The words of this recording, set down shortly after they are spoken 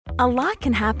A lot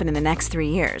can happen in the next 3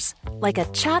 years. Like a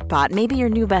chatbot may be your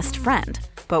new best friend.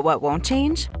 But what won't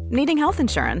change? Needing health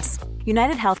insurance.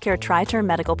 United Healthcare Tri-Term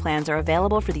Medical Plans are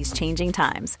available for these changing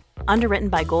times. Underwritten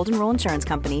by Golden Rule Insurance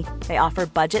Company, they offer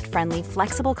budget-friendly,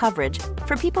 flexible coverage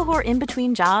for people who are in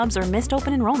between jobs or missed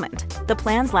open enrollment. The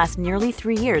plans last nearly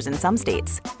 3 years in some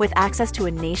states, with access to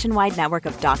a nationwide network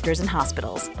of doctors and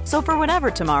hospitals. So for whatever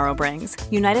tomorrow brings,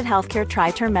 United Healthcare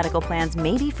Tri-Term Medical Plans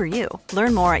may be for you.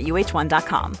 Learn more at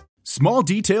uh1.com. Small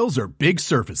details are big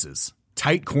surfaces.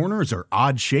 Tight corners are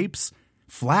odd shapes.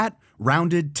 Flat,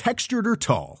 rounded, textured, or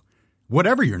tall.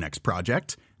 Whatever your next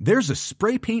project, there's a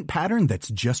spray paint pattern that's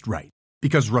just right.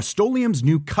 Because Rust-Oleum's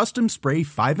new Custom Spray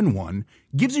 5-in-1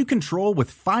 gives you control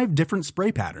with 5 different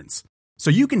spray patterns.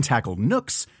 So you can tackle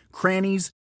nooks,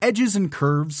 crannies, edges, and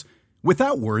curves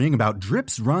without worrying about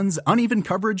drips, runs, uneven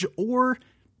coverage, or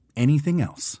anything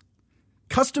else.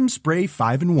 Custom Spray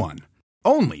 5-in-1.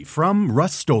 Only from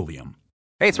Rust-Oleum.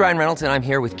 Hey, it's Ryan Reynolds, and I'm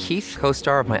here with Keith,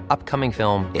 co-star of my upcoming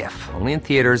film, If, only in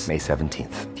theaters May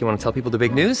 17th. Do you want to tell people the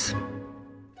big news?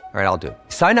 All right, I'll do it.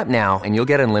 Sign up now and you'll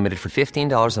get unlimited for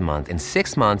 $15 a month and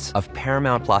 6 months of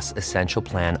Paramount Plus Essential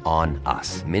Plan on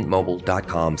us.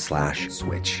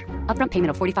 MintMobile.com/switch. Upfront payment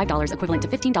of $45 equivalent to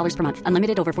 $15 per month.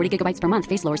 Unlimited over 40 gigabytes per month.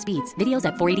 Face lower speeds. Videos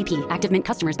at 480p. Active Mint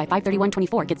customers by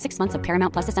 531.24 get 6 months of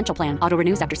Paramount Plus Essential Plan. Auto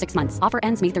renews after 6 months. Offer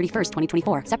ends May 31st,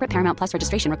 2024. Separate Paramount Plus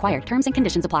registration required. Terms and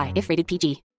conditions apply if rated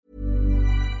PG.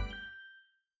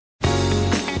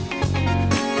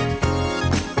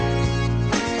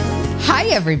 Hi,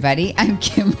 everybody. I'm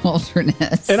Kim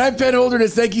Holderness. And I'm Ben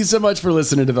Holderness. Thank you so much for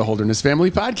listening to the Holderness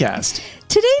Family Podcast.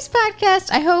 Today's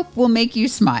podcast, I hope, will make you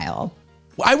smile.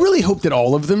 I really hope that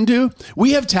all of them do.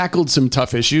 We have tackled some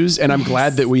tough issues, and I'm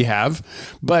glad that we have.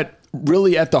 But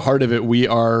really, at the heart of it, we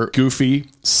are goofy,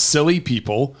 silly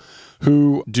people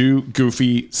who do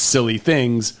goofy, silly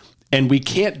things. And we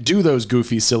can't do those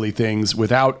goofy, silly things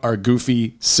without our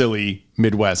goofy, silly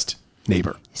Midwest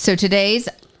neighbor. So today's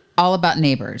all about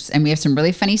neighbors. And we have some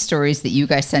really funny stories that you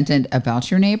guys sent in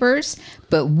about your neighbors.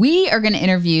 But we are going to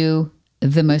interview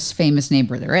the most famous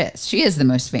neighbor there is. She is the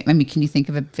most famous. I mean, can you think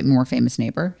of a more famous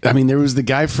neighbor? I mean, there was the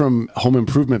guy from Home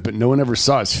Improvement, but no one ever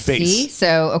saw his face. See?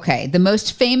 So, okay. The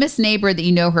most famous neighbor that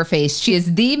you know her face. She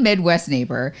is the Midwest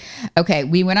neighbor. Okay.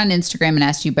 We went on Instagram and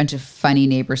asked you a bunch of funny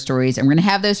neighbor stories. And we're going to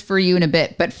have those for you in a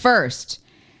bit. But first,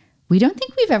 we don't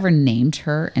think we've ever named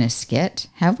her in a skit,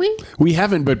 have we? We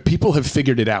haven't, but people have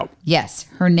figured it out. Yes.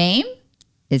 Her name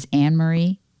is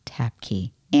Anne-Marie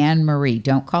Tapke. Anne-Marie.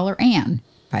 Don't call her Anne.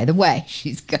 By the way,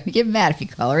 she's going to get mad if you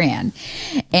call her Anne.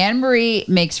 Anne-Marie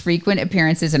makes frequent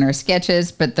appearances in our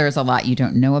sketches, but there's a lot you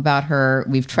don't know about her.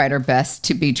 We've tried our best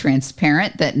to be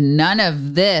transparent that none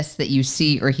of this that you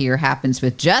see or hear happens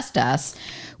with just us.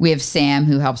 We have Sam,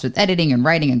 who helps with editing and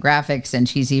writing and graphics, and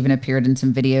she's even appeared in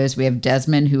some videos. We have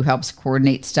Desmond, who helps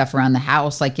coordinate stuff around the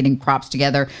house, like getting props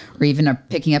together or even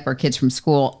picking up our kids from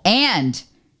school. And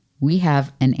we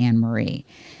have an Anne-Marie.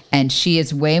 And she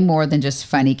is way more than just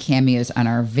funny cameos on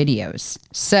our videos.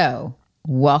 So,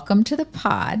 welcome to the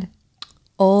pod.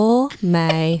 Oh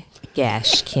my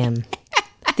gosh, Kim.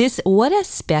 What a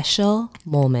special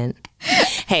moment.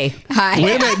 Hey. Hi.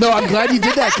 Wait a minute. No, I'm glad you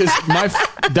did that because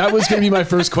that was going to be my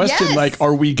first question. Yes. Like,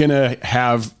 are we going to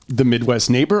have the Midwest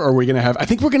neighbor? Or are we going to have, I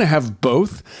think we're going to have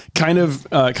both kind of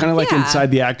like inside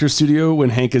the actor's studio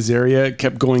when Hank Azaria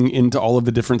kept going into all of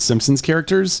the different Simpsons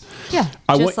characters. Yeah.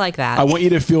 Just like that. I want you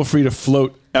to feel free to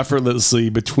float effortlessly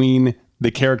between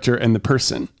the character and the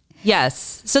person.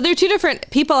 Yes. So they're two different,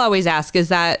 people always ask, is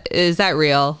that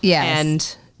real? Yes.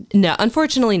 And no,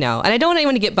 unfortunately, no. And I don't want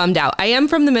anyone to get bummed out. I am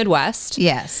from the Midwest.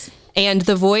 Yes. And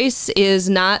the voice is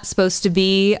not supposed to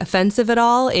be offensive at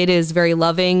all. It is very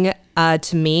loving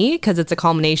to me because it's a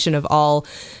culmination of all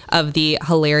of the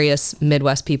hilarious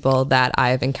Midwest people that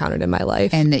I've encountered in my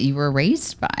life. And that you were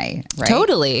raised by, right?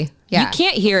 Totally. Yeah. You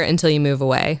can't hear it until you move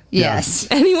away. Yes.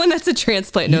 Anyone that's a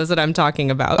transplant knows what I'm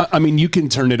talking about. I mean, you can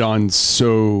turn it on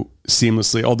so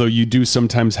seamlessly, although you do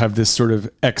sometimes have this sort of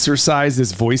exercise,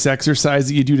 this voice exercise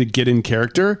that you do to get in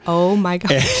character. Oh my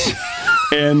gosh.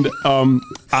 And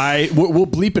we'll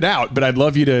bleep it out, but I'd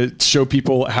love you to show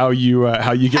people how you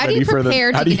get ready for the.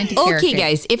 Okay,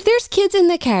 guys, if there's kids in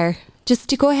the car, just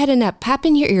to go ahead and pop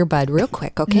in your earbud real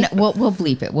quick, okay? No, we'll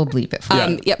bleep it. We'll bleep it. For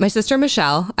you. Yeah, my sister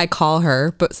Michelle, I call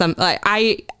her, but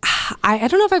I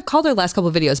don't know if I've called her the last couple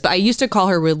of videos, but I used to call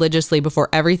her religiously before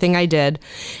everything I did,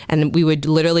 and we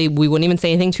wouldn't even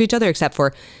say anything to each other except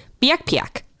for biak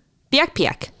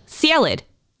piak, salad,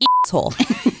 asshole,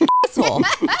 asshole,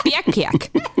 biak piak,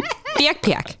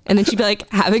 backpack. And then she'd be like,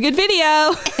 have a good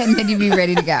video. And then you'd be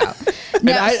ready to go. And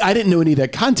I didn't know any of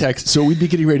that context, so we'd be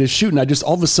getting ready to shoot, and I just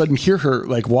all of a sudden hear her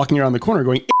like walking around the corner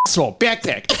going, asshole,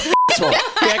 backpack, asshole,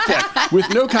 backpack, with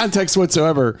no context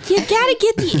whatsoever. You gotta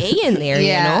get the A in there, you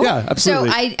know? Yeah, absolutely.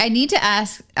 So I need to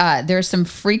ask, there's some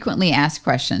frequently asked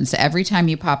questions every time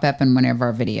you pop up in one of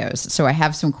our videos. So I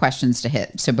have some questions to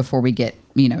hit. So before we get,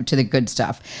 to the good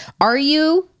stuff, are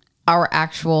you our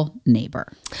actual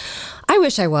neighbor? I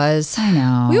wish I was. I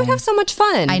know. We would have so much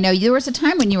fun. I know there was a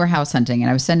time when you were house hunting and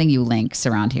I was sending you links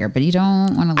around here, but you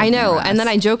don't want to. I know. And then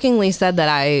I jokingly said that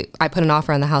I put an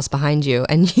offer on the house behind you,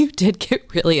 and you did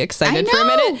get really excited for a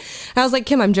minute. And I was like,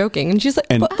 Kim, I'm joking. And she's like,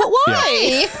 but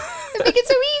why? Yeah. Make it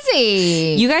so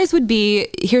easy. You guys would be,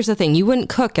 here's the thing, you wouldn't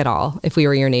cook at all if we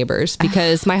were your neighbors,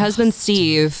 because my husband,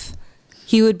 Steve,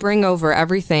 he would bring over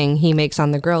everything he makes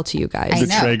on the grill to you guys. The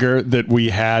Traeger that we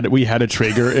had a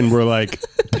Traeger, and we're like,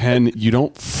 Penn, you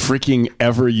don't freaking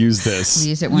ever use this. We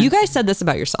use it once. You guys said this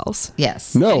about yourselves.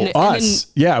 Yes. No, us.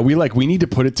 We need to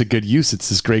put it to good use. It's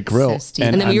this great grill. So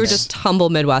and then we were just humble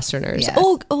Midwesterners. Yes.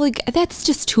 Oh, like that's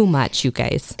just too much, you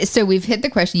guys. So we've hit the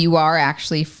question. You are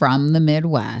actually from the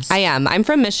Midwest. I am. I'm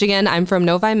from Michigan. I'm from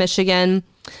Novi, Michigan.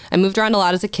 I moved around a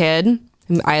lot as a kid.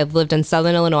 I've lived in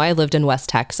Southern Illinois. I lived in West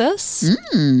Texas.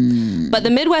 But the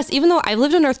Midwest, even though I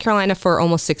lived in North Carolina for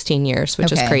almost 16 years,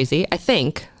 which is crazy. I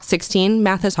think 16,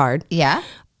 math is hard. Yeah.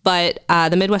 But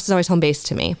the Midwest is always home base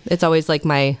to me. It's always like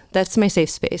that's my safe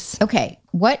space. Okay.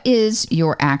 What is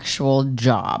your actual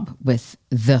job with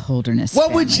the Holderness What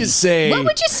family? would you say? What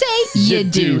would you say you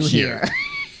do here?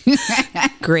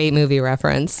 Great movie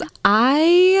reference.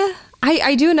 I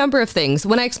do a number of things.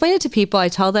 When I explain it to people, I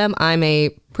tell them I'm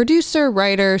a producer,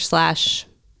 writer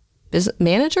 / business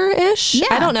manager-ish. Yeah.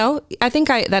 I don't know. I think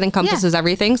that encompasses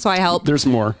everything. So I help. There's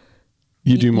more.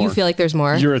 You do more. You feel like there's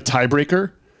more? You're a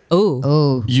tiebreaker.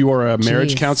 Oh. You are a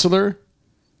marriage counselor.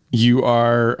 You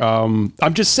are.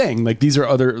 I'm just saying, like, these are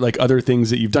other things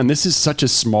that you've done. This is such a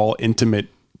small, intimate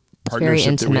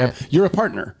partnership that we have. You're a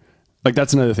partner. Like,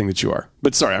 that's another thing that you are.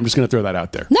 But sorry, I'm just going to throw that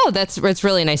out there. No, it's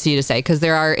really nice of you to say, because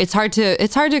it's hard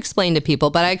to explain to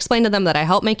people, but I explain to them that I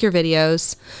help make your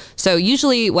videos. So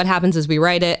usually what happens is we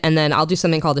write it, and then I'll do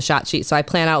something called a shot sheet. So I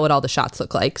plan out what all the shots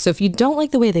look like. So if you don't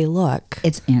like the way they look,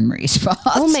 It's Anne-Marie's fault.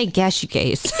 oh my gosh, you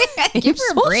guys. Give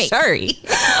her a break. Sorry.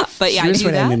 But yeah, Here's I do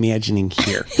what that. I'm imagining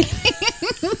here.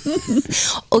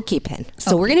 Okay, Penn.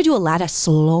 So we're going to do a lot of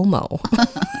slow-mo.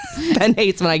 Penn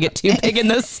hates when I get too big in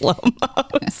the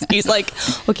slow-mos. He's like,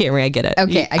 okay, Marie, I get it.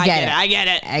 Okay, I get it. I get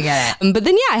it. I get it. But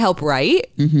then, yeah, I help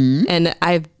write. Mm-hmm. And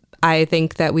I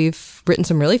think that we've written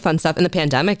some really fun stuff. In the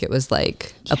pandemic, it was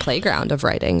like a playground of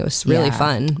writing. It was really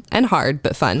fun and hard,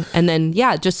 but fun. And then,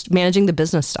 yeah, just managing the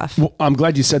business stuff. Well, I'm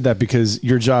glad you said that, because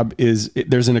your job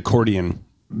there's an accordion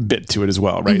bit to it as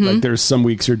well, right? Like, there's some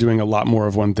weeks you're doing a lot more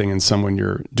of one thing and some when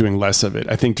you're doing less of it.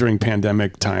 I think during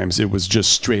pandemic times, it was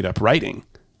just straight up writing,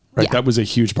 right? Yeah. That was a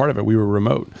huge part of it. We were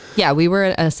remote. Yeah, we were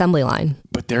an assembly line.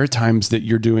 But there are times that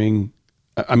you're doing,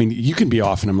 I mean, you can be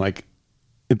off and I'm like,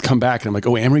 it'd come back and I'm like,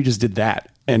 oh, Anne-Marie just did that.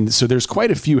 And so there's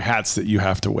quite a few hats that you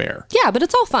have to wear. Yeah, but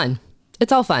it's all fun.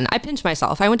 It's all fun. I pinch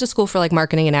myself. I went to school for like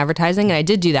marketing and advertising, and I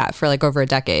did do that for like over a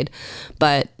decade.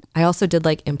 But I also did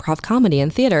like improv comedy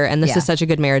and theater, and this is such a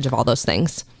good marriage of all those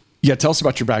things. Yeah, tell us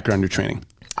about your background, your training.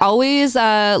 Always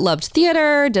loved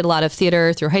theater, did a lot of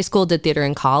theater through high school, did theater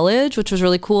in college, which was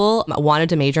really cool. I wanted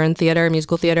to major in theater,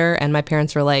 musical theater, and my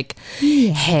parents were like,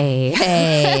 hey,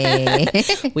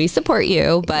 we support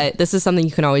you, but this is something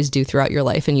you can always do throughout your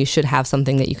life, and you should have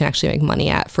something that you can actually make money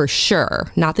at, for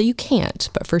sure. Not that you can't,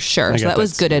 but for sure. So that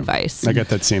was good advice. I got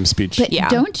that same speech. But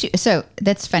don't you? So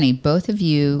that's funny. Both of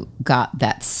you got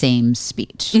that same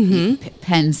speech.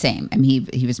 Penn, same. I mean,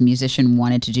 he was a musician,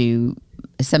 wanted to do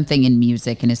something in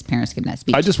music, and his parents gave him that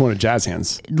speech. I just wanted jazz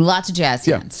hands. Lots of jazz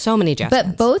hands. So many jazz But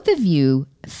hands. both of you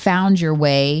found your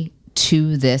way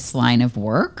to this line of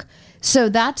work. So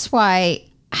that's why,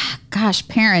 gosh,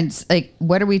 parents, like,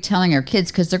 what are we telling our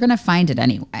kids? Because they're going to find it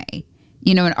anyway.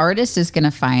 You know, an artist is going to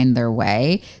find their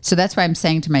way. So that's why I'm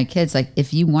saying to my kids, like,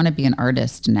 if you want to be an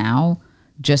artist now,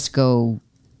 just go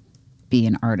be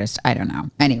an artist. I don't know.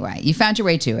 Anyway, you found your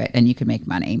way to it, and you can make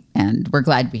money, and we're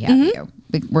glad we have you.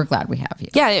 We're glad we have you.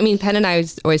 Yeah, I mean, Penn and I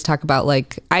always talk about,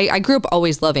 like, I grew up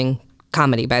always loving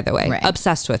comedy, by the way. Right.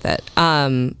 Obsessed with it. I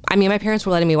mean, my parents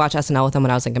were letting me watch SNL with them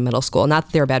when I was like in middle school. Not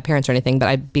that they were bad parents or anything, but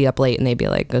I'd be up late and they'd be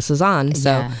like, this is on.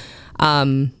 So,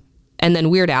 and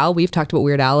then Weird Al, we've talked about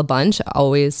Weird Al a bunch.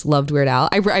 Always loved Weird Al.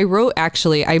 I wrote,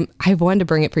 actually, I wanted to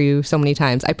bring it for you so many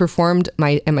times. I performed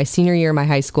in my senior year of my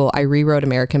high school. I rewrote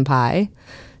American Pie.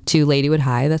 to Ladywood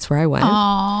High. That's where I went.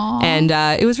 Aww. And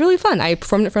it was really fun. I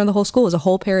performed in front of the whole school. It was a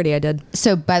whole parody I did.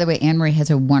 So, by the way, Anne-Marie has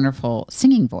a wonderful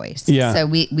singing voice. Yeah. So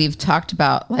we've talked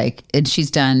about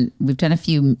and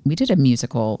we did a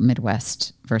musical,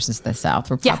 Midwest versus the South.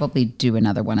 We'll probably do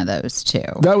another one of those too.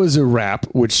 That was a rap,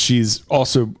 which she's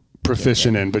also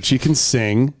proficient in, but she can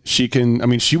sing. She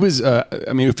was,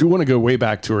 if you want to go way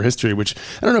back to her history, which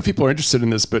I don't know if people are interested in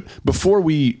this, but before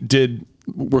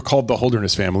we're called the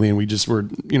Holderness Family, and we just were,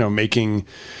 making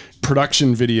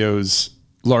production videos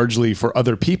largely for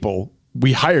other people.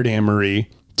 We hired Anne-Marie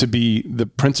to be the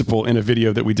principal in a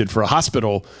video that we did for a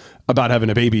hospital about having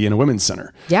a baby in a women's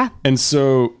center. Yeah. And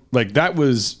so that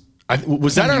was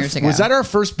that our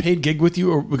first paid gig with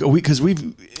you, or because we've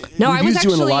used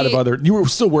you in a lot of other. You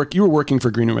were working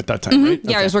for Greenroom at that time, right?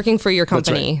 Yeah, I was working for your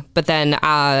company, right. But then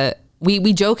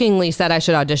we jokingly said I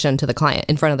should audition to the client,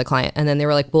 in front of the client, and then they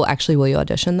were like, "Well, actually, will you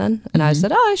audition then?" And I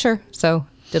said, "Oh, sure." So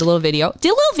did a little video.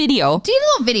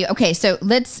 Okay,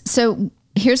 so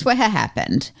here's what had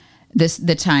happened. The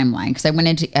timeline, because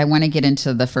I want to get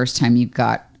into the first time you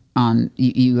got on.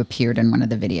 You appeared in one of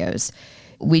the videos.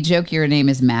 We joke your name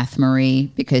is Math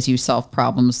Marie because you solve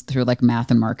problems through like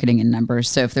math and marketing and numbers.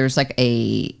 So if there's like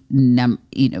she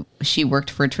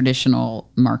worked for a traditional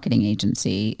marketing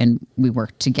agency and we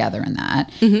worked together in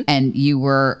that. Mm-hmm. And you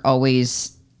were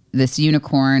always this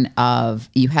unicorn of,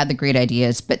 you had the great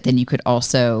ideas, but then you could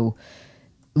also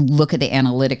look at the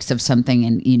analytics of something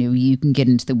and, you can get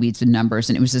into the weeds of numbers.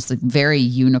 And it was this like very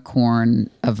unicorn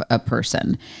of a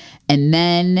person. And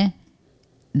then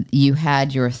you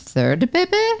had your third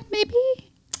baby, maybe?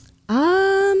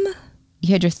 You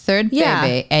had your third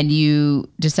baby, and you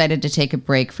decided to take a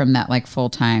break from that like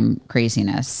full-time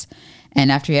craziness.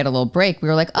 And after you had a little break, we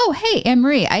were like, "Oh, hey,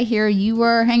 Anne-Marie, I hear you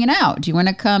were hanging out. Do you want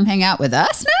to come hang out with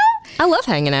us now?" I love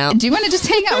hanging out. Do you want to just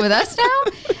hang out with us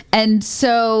now? And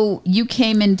so you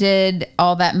came and did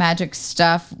all that magic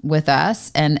stuff with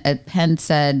us. And Penn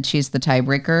said she's the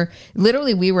tiebreaker.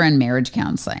 Literally, we were in marriage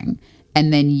counseling.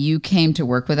 And then you came to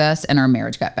work with us, and our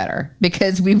marriage got better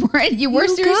because you were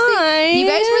seriously.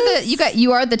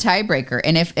 You are the tiebreaker.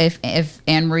 And if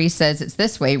Anne-Marie says it's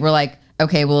this way, we're like,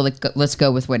 okay, well, let's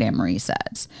go with what Anne-Marie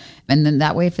says. And then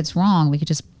that way, if it's wrong, we could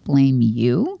just blame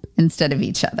you instead of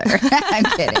each other.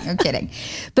 I'm kidding.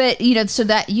 But, so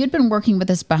that you'd been working with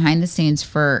us behind the scenes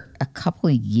for a couple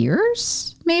of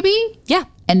years, maybe? Yeah,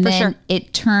 and then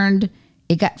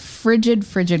it got frigid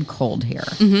cold here.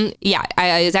 Mm-hmm. Yeah,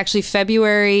 it was actually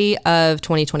February of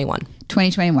 2021.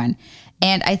 2021.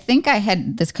 And I think I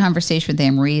had this conversation with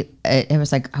Anne-Marie. It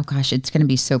was like, oh gosh, it's going to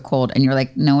be so cold. And you're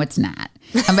like, no, it's not.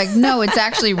 I'm like, no, it's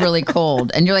actually really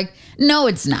cold. And you're like, no,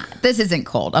 it's not. This isn't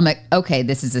cold. I'm like, okay,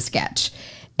 this is a sketch.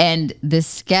 And this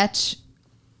sketch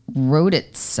wrote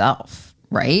itself.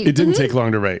 Right? It didn't take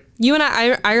long to write. You and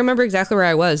I remember exactly where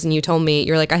I was, and you told me,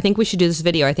 you're like, I think we should do this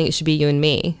video. I think it should be you and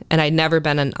me. And I'd never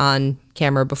been on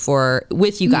camera before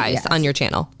with you guys on your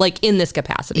channel, like in this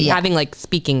capacity, having like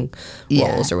speaking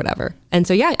roles or whatever. And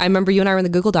so, I remember you and I were in the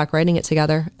Google Doc writing it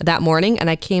together that morning, and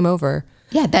I came over.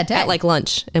 Yeah, that day. At like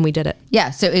lunch, and we did it.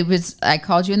 Yeah, so it was, I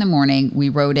called you in the morning, we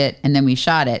wrote it, and then we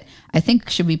shot it. I think,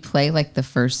 should we play like the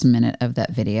first minute of that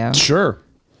video? Sure.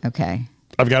 Okay.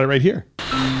 I've got it right here.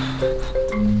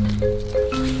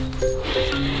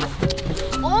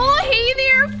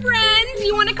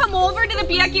 Come over to the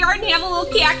backyard and have a little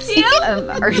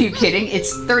cocktail? Are you kidding?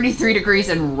 It's 33 degrees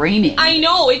and raining. I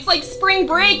know, it's like spring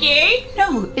break, eh?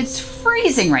 No, it's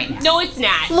freezing right now. No, it's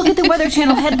not. Look at the Weather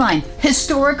Channel headline.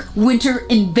 Historic winter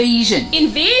invasion.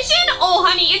 Invasion? Oh,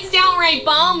 honey, it's downright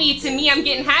balmy to me. I'm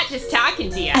getting hot just talking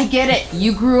to you. I get it.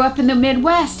 You grew up in the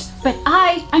Midwest, but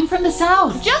I'm from the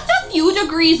South. Just a few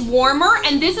degrees warmer,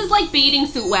 and this is like bathing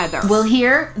suit weather. Well,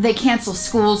 here, they cancel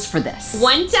schools for this.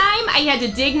 One time, I had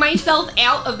to dig myself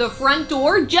out of the front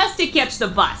door just to catch the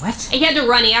bus. What? I had to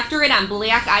run after it on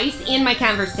black ice in my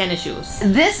Converse tennis shoes.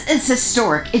 This is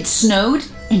historic. It snowed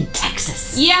in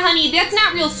Texas. Yeah, honey, that's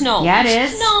not real snow. Yeah,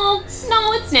 it is. No,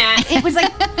 it's not. It was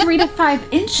like 3 to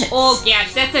 5 inches. Oh,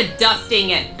 gosh, that's a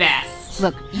dusting at best.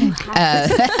 Look,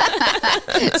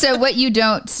 so what you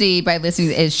don't see by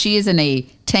listening is she is in a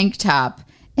tank top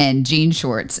and jean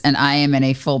shorts, and I am in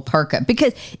a full parka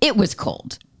because it was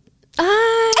cold. Even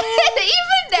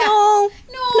now.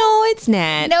 No, it's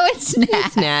not. No, it's not.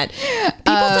 It's not.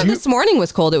 People said this morning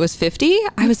was cold. It was 50.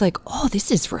 I was like, oh,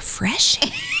 this is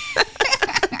refreshing.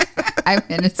 I'm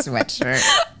in a sweatshirt.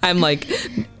 I'm like,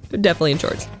 definitely in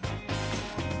shorts.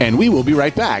 And we will be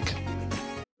right back.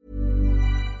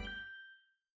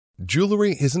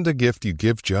 Jewelry isn't a gift you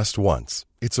give just once.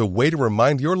 It's a way to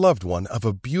remind your loved one of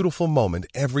a beautiful moment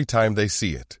every time they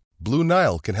see it. Blue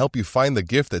Nile can help you find the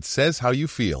gift that says how you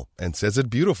feel and says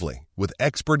it beautifully, with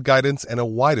expert guidance and a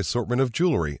wide assortment of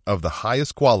jewelry of the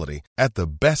highest quality at the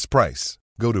best price.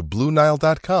 Go to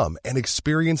BlueNile.com and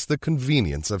experience the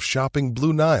convenience of shopping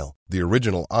Blue Nile, the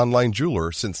original online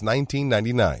jeweler since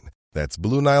 1999. That's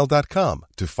BlueNile.com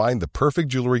to find the perfect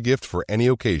jewelry gift for any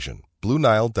occasion.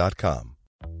 BlueNile.com.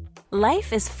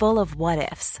 Life is full of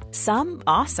what-ifs. Some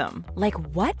awesome, like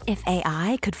what if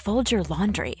AI could fold your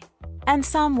laundry? And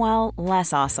some, well,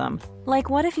 less awesome, like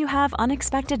what if you have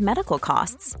unexpected medical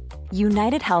costs?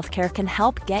 United Healthcare can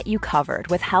help get you covered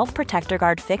with Health Protector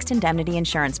Guard fixed indemnity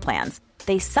insurance plans.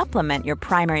 They supplement your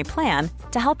primary plan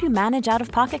to help you manage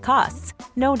out-of-pocket costs.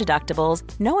 No deductibles,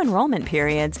 no enrollment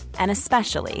periods, and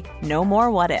especially no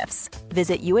more what-ifs.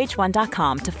 Visit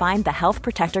uh1.com to find the Health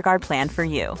Protector Guard plan for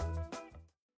you.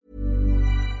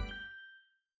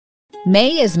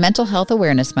 May is Mental Health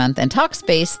Awareness Month, and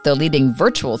Talkspace, the leading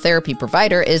virtual therapy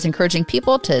provider, is encouraging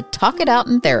people to talk it out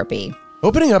in therapy.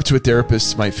 Opening up to a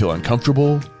therapist might feel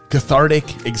uncomfortable,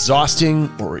 cathartic,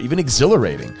 exhausting, or even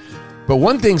exhilarating. But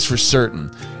one thing's for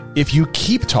certain, if you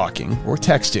keep talking or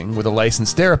texting with a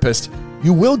licensed therapist,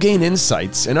 you will gain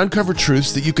insights and uncover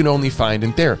truths that you can only find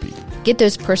in therapy. Get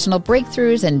those personal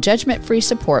breakthroughs and judgment-free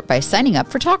support by signing up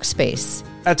for Talkspace.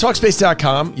 At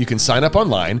Talkspace.com, you can sign up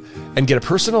online and get a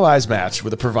personalized match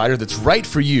with a provider that's right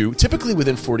for you, typically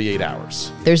within 48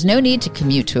 hours. There's no need to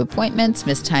commute to appointments,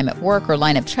 miss time at work, or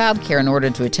line up childcare in order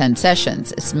to attend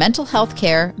sessions. It's mental health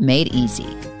care made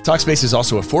easy. Talkspace is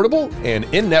also affordable and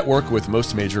in-network with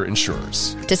most major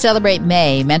insurers. To celebrate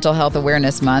May, Mental Health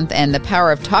Awareness Month, and the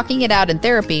power of talking it out in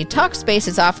therapy, Talkspace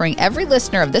is offering every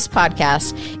listener of this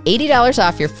podcast $80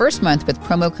 off your first month with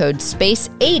promo code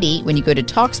SPACE80 when you go to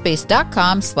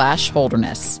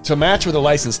Talkspace.com/Holderness. To match with a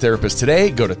licensed therapist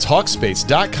today, go to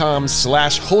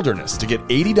Talkspace.com/Holderness to get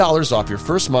 $80 off your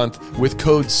first month with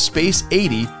code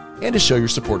SPACE80 and to show your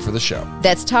support for the show.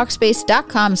 That's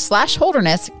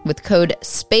Talkspace.com/Holderness with code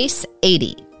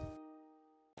SPACE80.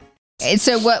 And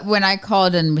so when I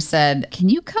called and said, can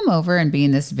you come over and be in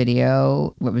this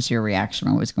video? What was your reaction?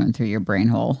 What was going through your brain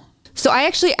hole? So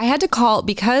I had to call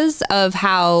because of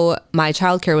how my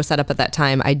childcare was set up at that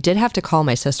time. I did have to call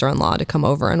my sister-in-law to come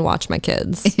over and watch my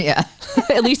kids. Yeah.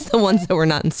 At least the ones that were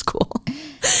not in school.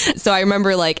 So I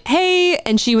remember like, hey,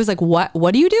 and she was like, what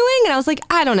are you doing? And I was like,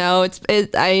 I don't know.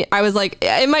 I was like,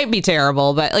 it might be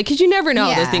terrible, but like, cause you never know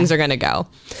how those things are going to go.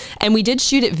 And we did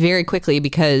shoot it very quickly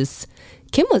because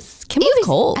Kim was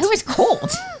cold. I was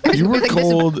cold. You were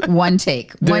cold. One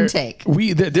take.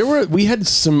 We had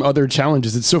some other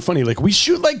challenges. It's so funny. Like we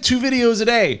shoot like 2 videos a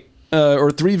day.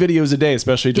 Or 3 videos a day,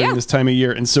 especially during this time of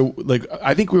year. And so like,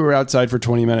 I think we were outside for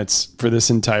 20 minutes for this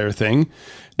entire thing.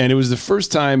 And it was the first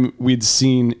time we'd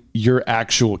seen your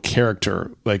actual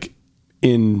character like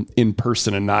in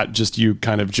person and not just you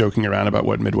kind of joking around about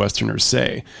what Midwesterners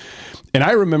say. And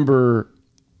I remember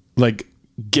like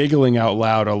giggling out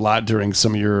loud a lot during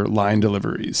some of your line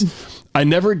deliveries. I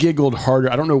never giggled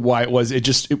harder. I don't know why it was.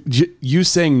 You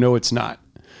saying, no, it's not.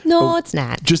 No, it's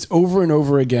not. Just over and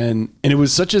over again. And it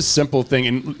was such a simple thing.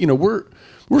 And, you know, we're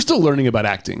still learning about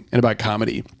acting and about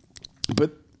comedy.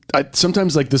 But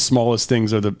sometimes like the smallest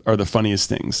things are the funniest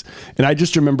things. And I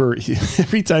just remember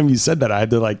every time you said that, I had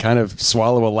to like kind of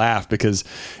swallow a laugh because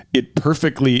it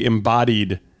perfectly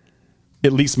embodied,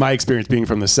 at least my experience being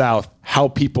from the South, how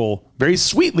people very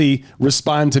sweetly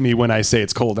respond to me when I say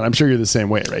it's cold. And I'm sure you're the same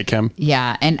way, right, Kim?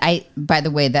 Yeah. And by the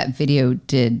way, that video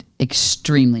did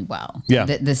extremely well. Yeah.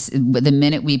 The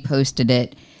minute we posted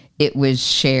it, it was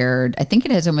shared. I think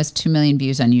it has almost 2 million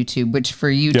views on YouTube, which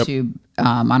for YouTube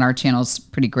on our channel is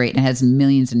pretty great. And it has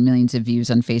millions and millions of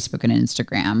views on Facebook and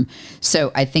Instagram.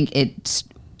 So I think it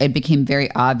became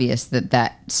very obvious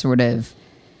that sort of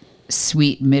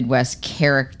sweet Midwest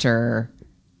character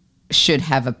should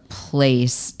have a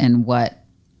place in what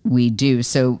we do.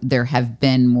 So there have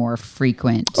been more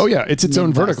frequent. Oh yeah. It's its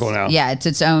own vertical now. Yeah. It's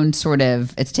its own sort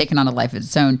of, it's taken on a life of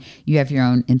its own. You have your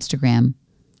own Instagram.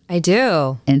 I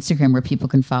do. Instagram where people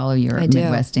can follow your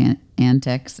Midwest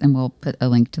antics, and we'll put a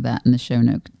link to that in the show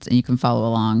notes and you can follow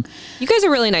along. You guys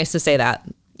are really nice to say that.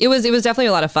 It was definitely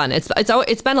a lot of fun.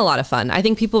 It's been a lot of fun. I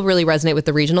think people really resonate with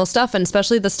the regional stuff, and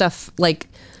especially the stuff like,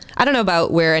 I don't know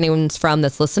about where anyone's from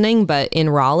that's listening, but in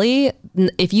Raleigh,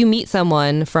 if you meet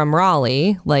someone from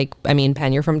Raleigh, like, I mean,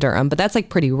 Penn, you're from Durham, but that's like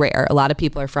pretty rare. A lot of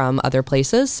people are from other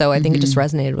places. So I think it just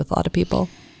resonated with a lot of people.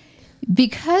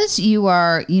 Because you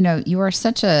are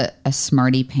such a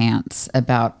smarty pants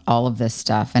about all of this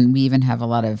stuff. And we even have a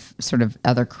lot of sort of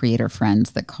other creator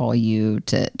friends that call you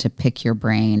to pick your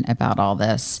brain about all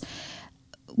this.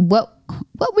 What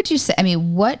would you say? I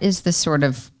mean, what is the sort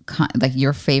of like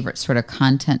your favorite sort of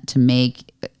content to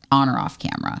make on or off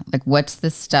camera? Like what's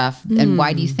the stuff and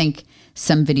why do you think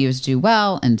some videos do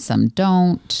well and some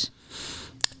don't?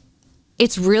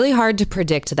 It's really hard to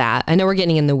predict that. I know we're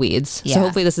getting in the weeds, so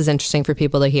hopefully this is interesting for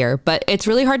people to hear, but it's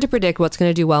really hard to predict what's going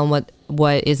to do well and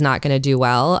what is not going to do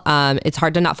well. It's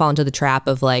hard to not fall into the trap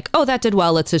of like, oh, that did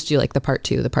well, let's just do like the part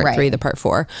 2, the part 3, the part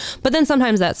 4. But then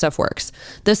sometimes that stuff works.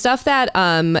 The stuff that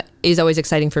is always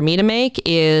exciting for me to make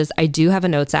is I do have a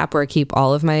notes app where I keep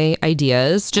all of my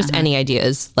ideas, just any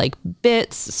ideas, like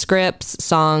bits, scripts,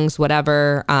 songs,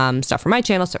 whatever, stuff for my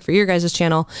channel, stuff for your guys'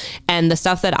 channel. And the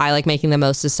stuff that I like making the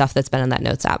most is stuff that's been in that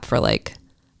notes app for like,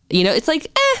 you know, it's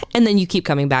like, and then you keep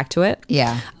coming back to it.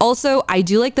 Yeah. Also, I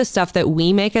do like the stuff that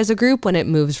we make as a group when it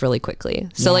moves really quickly.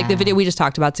 So like the video we just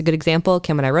talked about, it's a good example.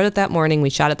 Kim and I wrote it that morning. We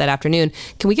shot it that afternoon.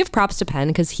 Can we give props to Penn?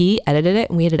 Because he edited it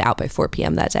and we had it out by 4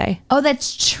 p.m. that day. Oh,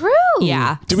 that's true.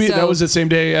 Yeah. That was the same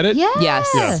day edit? Yes.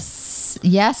 Yes.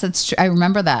 Yes, that's true. I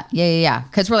remember that. Yeah.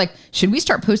 Because we're like, should we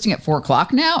start posting at 4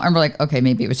 o'clock now? And we're like, okay,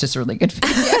 maybe it was just a really good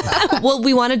video. Well,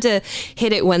 we wanted to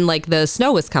hit it when like the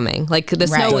snow was coming. Like the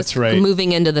snow was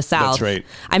moving into the south. That's right.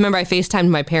 I remember I FaceTimed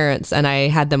my parents and I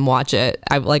had them watch it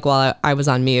while I was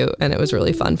on mute, and it was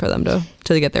really fun for them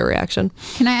to get their reaction.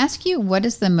 Can I ask you, what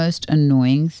is the most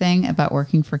annoying thing about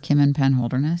working for Kim and Penn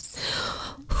Holderness?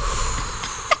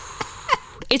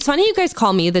 It's funny you guys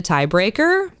call me the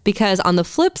tiebreaker, because on the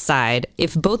flip side,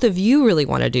 if both of you really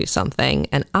want to do something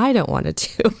and I don't want to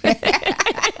do it,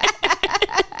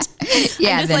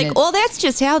 I'm just like, well, that's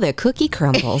just how the cookie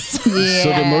crumbles. So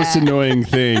the most annoying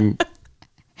thing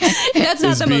that's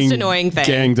not the most annoying thing.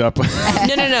 Ganged up. No.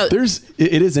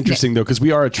 It is interesting though, because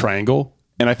we are a triangle,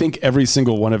 and I think every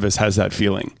single one of us has that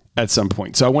feeling at some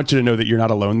point. So I want you to know that you're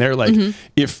not alone there. Like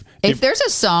if there's a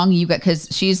song you got, because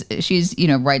she's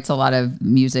writes a lot of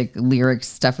music, lyrics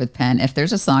stuff with Penn. If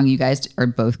there's a song you guys are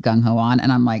both gung ho on,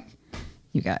 and I'm like,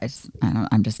 you guys,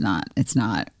 I'm just not. It's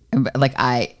not like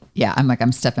I'm like,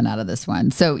 I'm stepping out of this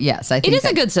one. So yes, I think it is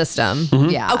a good system.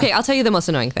 Yeah. Okay, I'll tell you the most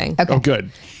annoying thing. Okay. Oh,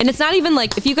 good. And it's not even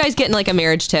like if you guys get in like a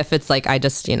marriage tiff, it's like I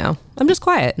just, I'm just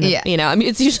quiet. And, I mean,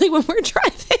 it's usually when we're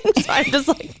driving, so I'm just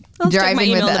like, I'll check my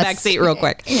email in the back seat real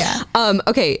quick. Yeah.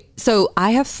 Okay, so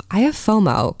I have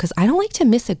FOMO because I don't like to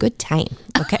miss a good time.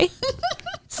 Okay.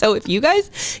 So if you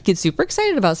guys get super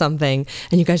excited about something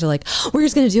and you guys are like, we're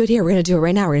just going to do it here. We're going to do it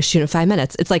right now. We're going to shoot in 5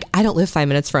 minutes. It's like, I don't live 5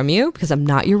 minutes from you because I'm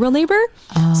not your real neighbor.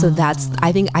 Oh. So that's,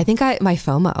 I think my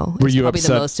FOMO is probably the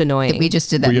most annoying. We just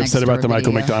did that. Were you upset about the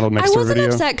Michael McDonald next door video? I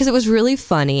wasn't upset because it was really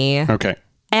funny. Okay.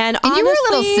 And honestly, you were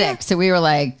a little sick. So we were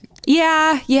like,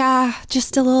 yeah,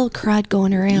 just a little crud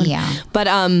going around. Yeah. But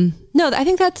no, I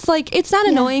think that's like, it's not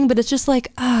annoying, but it's just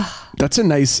like, That's a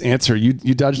nice answer. You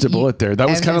dodged a bullet there. That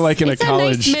was kind of like in a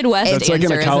college nice Midwest That's like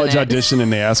in a college audition,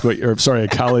 and they ask a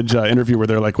college interview where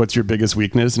they're like, "What's your biggest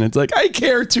weakness?" And it's like, "I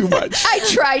care too much. I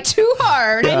try too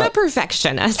hard. I'm a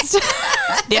perfectionist.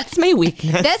 That's my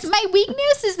weakness. That's my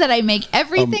weakness, is that I make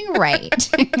everything right."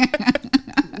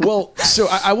 Well, so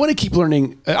I want to keep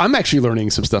learning. I'm actually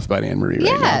learning some stuff about Anne-Marie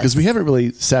right now, because we haven't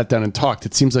really sat down and talked.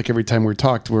 It seems like every time we're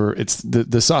talked, it's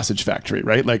the sausage factory,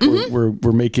 right? Like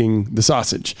we're making the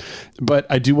sausage. But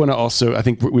I do want to also, I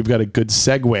think we've got a good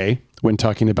segue when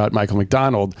talking about Michael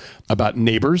McDonald, about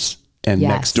Neighbors and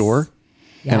Nextdoor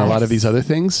and a lot of these other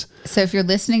things. So if you're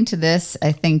listening to this,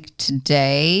 I think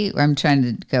today, I'm trying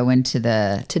to go into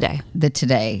the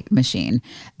Today machine.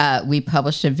 We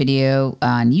published a video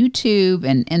on YouTube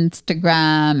and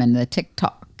Instagram and the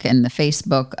TikTok and the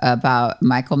Facebook about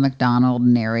Michael McDonald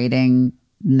narrating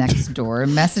Nextdoor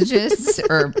messages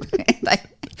or like.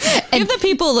 Give the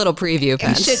people a little preview,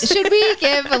 Penn. Should we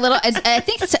give a little? I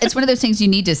think it's one of those things you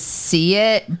need to see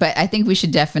it, but I think we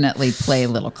should definitely play a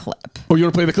little clip. Oh, you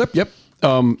want to play the clip? Yep.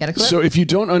 Got a clip? So if you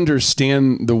don't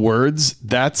understand the words,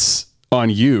 that's on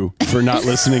you for not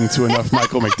listening to enough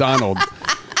Michael McDonald,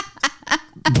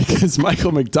 because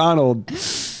Michael McDonald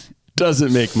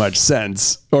doesn't make much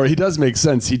sense, or he does make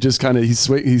sense. He just kind of he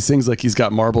sings like he's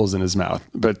got marbles in his mouth.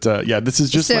 But this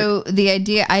is just the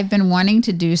idea. I've been wanting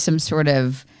to do some sort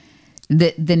of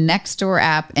the Nextdoor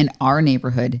app in our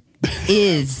neighborhood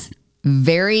is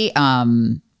very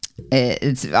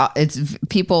it's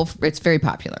very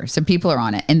popular. So people are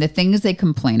on it, and the things they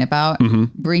complain about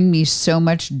bring me so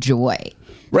much joy,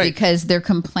 right? Because they're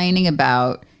complaining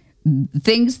about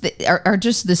things that are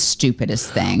just the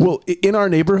stupidest thing. Well, in our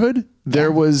neighborhood, there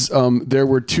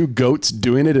were 2 goats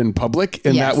doing it in public,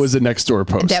 and that was a Nextdoor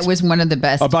post. That was one of the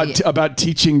best about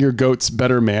teaching your goats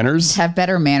better manners. Have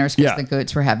better manners, because the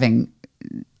goats were having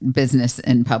business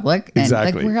in public. And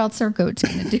Exactly. like, where else are goats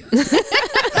going to do?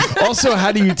 Also,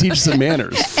 how do you teach some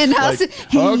manners? And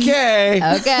okay.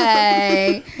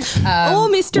 Okay. Oh,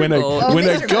 Mr. When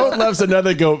Goat. a goat loves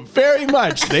another goat very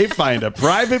much, they find a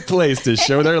private place to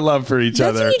show their love for each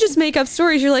That's other. when you just make up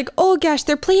stories. You're like, oh gosh,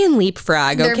 they're playing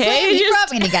leapfrog, okay? They're playing Just-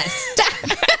 leapfrog and he got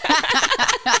stuck.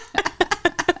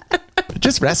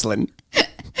 Just wrestling.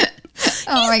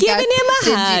 Oh my giving him a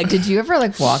Did hug. Did you ever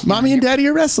like walk? Mommy and Daddy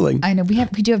are wrestling. I know we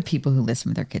do have people who listen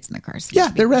with their kids in the car seat. Yeah,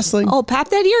 they're wrestling. Oh, pop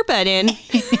that earbud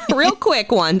in real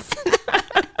quick once.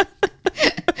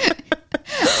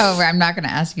 Oh, I'm not going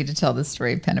to ask you to tell the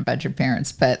story, Penn, about your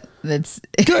parents, but that's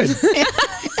Good.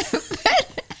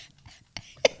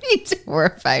 He's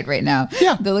horrified right now.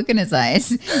 Yeah. The look in his eyes.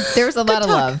 There was a lot of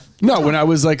love. No, when I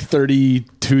was like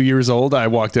 32 years old, I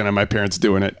walked in on my parents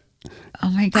doing it. Oh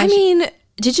my gosh. I mean,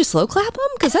 did you slow clap them?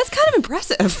 Because that's kind of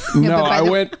impressive. No,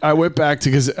 but by I went back to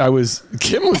because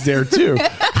Kim was there too.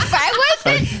 I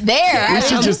wasn't there. We I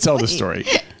should was just tell the asleep. story.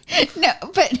 No,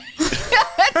 but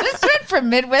this went from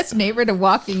Midwest neighbor to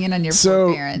walking in on your poor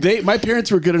So parents. my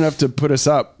parents were good enough to put us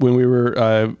up when we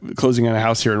were closing on a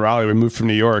house here in Raleigh. We moved from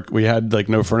New York. We had like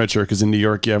no furniture because in New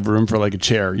York you have room for like a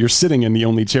chair. You're sitting in the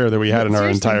only chair that we had in our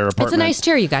entire apartment. It's a nice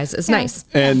chair, you guys. It's nice.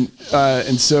 And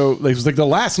so like, it was like the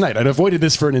last night. I'd avoided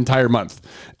this for an entire month.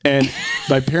 And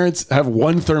my parents have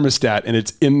one thermostat and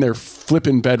it's in their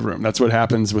flipping bedroom. That's what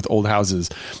happens with old houses.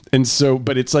 And so,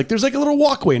 but it's like, there's like a little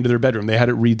walkway into their bedroom. They had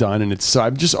it redone. And it's, so I'll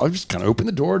just kind of open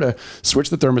the door to switch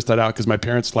the thermostat out because my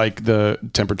parents like the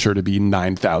temperature to be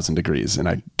 9,000 degrees and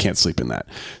I can't sleep in that.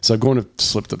 So I'm going to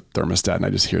slip the thermostat and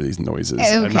I just hear these noises.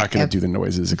 Okay. I'm not going to do the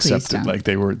noises except that, don't. like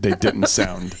they didn't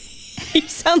sound. You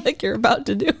sound like you're about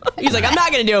to do. He's like, I'm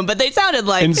not going to do them, but they sounded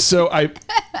like. And so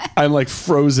I'm like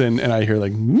frozen and I hear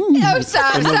like, Oh,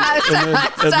 stop.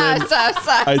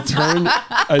 I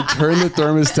turn the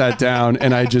thermostat down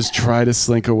and I just try to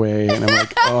slink away and I'm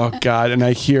like, oh God. And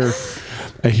I hear,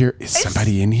 is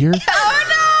somebody in here?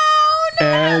 Oh, no.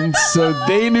 And so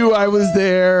they knew I was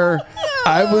there.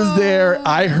 I was there.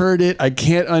 I heard it. I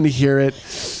can't unhear it.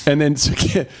 And then so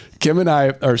Kim and I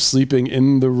are sleeping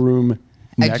in the room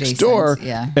next Adjacent, door.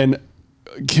 yeah. And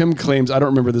Kim claims, I don't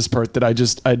remember this part, that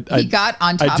He got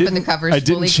on top of the covers. I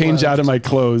didn't fully change clothed. out of my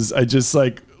clothes. I just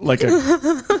like a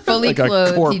fully like a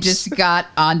clothed. He corpse. just got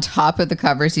on top of the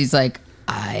covers. He's like,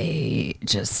 I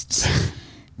just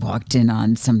walked in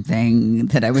on something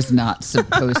that I was not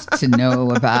supposed to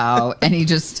know about. And he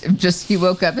he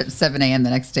woke up at 7 a.m. the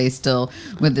next day still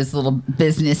with this little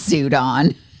business suit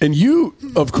on. And you,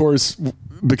 of course,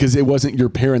 because it wasn't your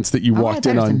parents that you walked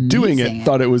in on doing it,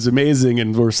 thought it was amazing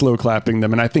and were slow clapping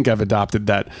them. And I think I've adopted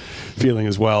that feeling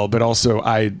as well. But also,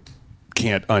 I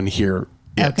can't unhear it.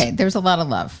 Okay, there's a lot of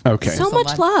love. Okay. so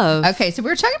much love. Okay, so we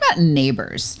were talking about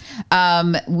neighbors.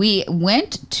 We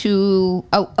went to.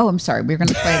 Oh, I'm sorry. We were going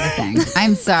to play the thing.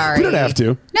 I'm sorry. We don't have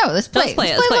to. No, let's play. Let's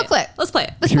play it. Let's play a little clip. Let's play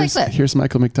it. Let's play a clip. Here's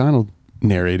Michael McDonald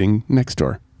narrating Next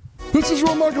Door. This is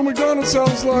what Michael McDonald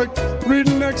sounds like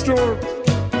reading Next Door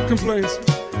complaints.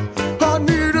 I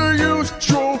need a used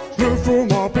stroller for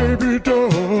my baby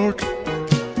duck.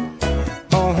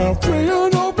 I have 3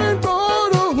 unopened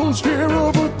bottles here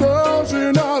of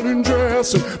 1,000 Island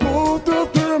dressing. Both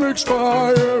of them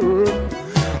expired.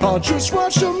 I just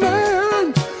watched a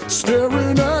man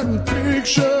staring at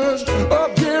pictures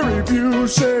of Gary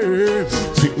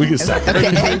Busey. We can stop. Okay,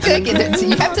 I feel like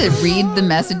you have to read the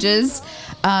messages.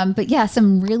 But yeah,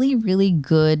 some really, really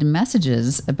good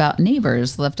messages about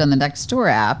neighbors left on the Nextdoor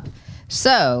app.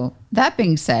 So that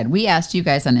being said, we asked you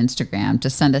guys on Instagram to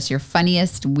send us your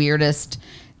funniest, weirdest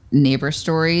neighbor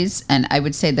stories. And I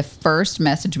would say the first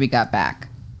message we got back,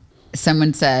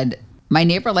 someone said, my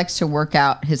neighbor likes to work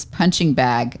out his punching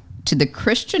bag to the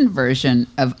Christian version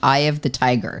of Eye of the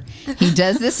Tiger. He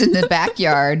does this in the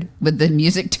backyard with the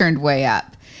music turned way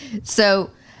up. So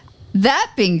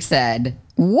that being said,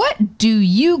 what do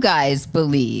you guys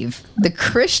believe the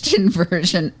Christian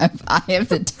version of Eye of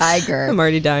the Tiger I'm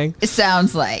already dying.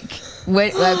 sounds like?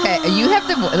 What? Okay, you have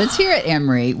the. Let's hear it,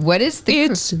 Anne-Marie. What is the?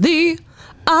 It's the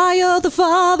Eye of the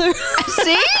Father.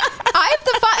 See, Eye of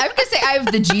the Father. I'm gonna say Eye of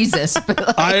the Jesus, but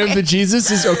like, Eye of the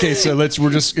Jesus is okay. So we're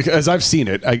just as I've seen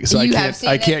it. I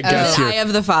can't guess here. Eye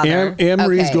of the Father.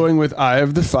 Anne-Marie's Okay. going with Eye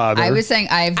of the Father. I was saying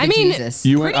Eye of the Jesus.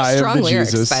 You went pretty Eye strong of the lyrics,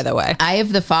 Jesus, by the way. Eye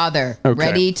of the Father. Okay.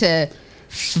 Ready to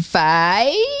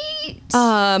fight?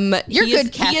 You're he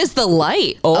good, He is the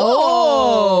light. Oh,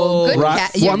 Oh, good Ri-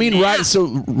 cat. well, I mean,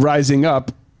 so rising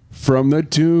up from the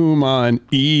tomb on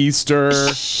Easter.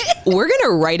 We're going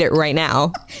to write it right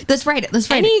now. Let's write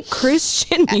it. Any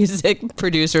Christian music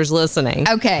producers listening.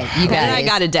 Okay, you got it. I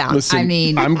got it down. Listen, I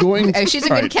mean, I'm going. she's a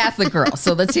good Catholic girl,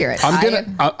 so let's hear it.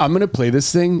 I'm gonna play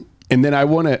this thing, and then I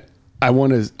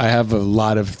have a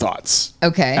lot of thoughts.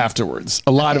 Okay. Afterwards,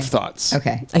 a lot of thoughts.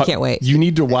 Okay. I can't wait. You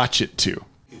need to watch it too.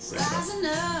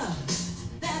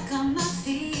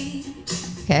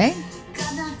 Okay.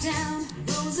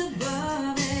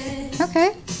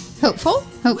 Okay. Hopeful.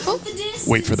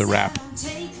 Wait for the rap.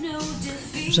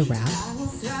 There's a rap.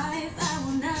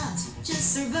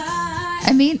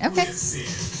 I mean, okay.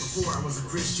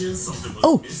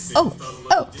 Oh.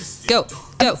 Go.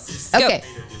 Okay.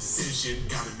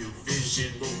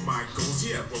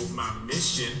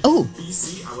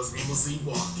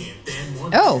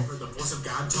 Oh.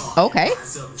 Okay.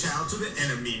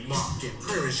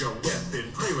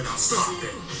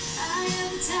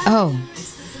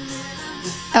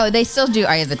 Oh, they still do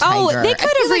Eye of the Tiger. Oh, they could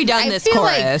have redone this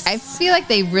chorus. I feel like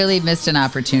they really missed an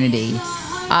opportunity.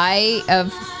 Eye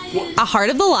of... A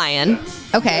Heart of the Lion.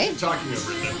 Okay.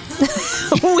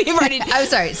 We've already... I'm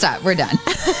sorry. Stop. We're done.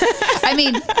 I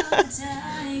mean,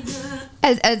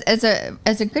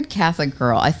 as a good Catholic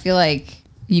girl, I feel like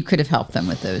you could have helped them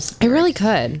with those. I really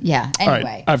could. Yeah. All Anyway.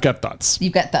 right, I've got thoughts.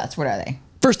 You've got thoughts. What are they?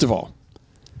 First of all,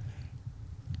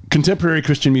 contemporary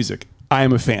Christian music. I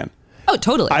am a fan. Oh,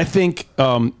 totally. I think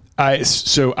I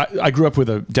grew up with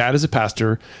a dad as a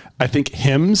pastor. I think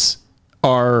hymns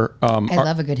are. I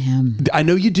love a good hymn. I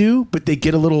know you do, but they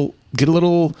get a little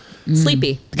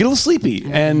sleepy. Get a little sleepy,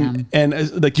 and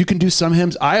like you can do some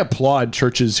hymns. I applaud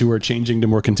churches who are changing to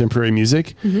more contemporary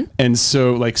music, and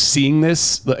so like seeing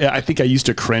this, I think I used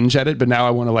to cringe at it, but now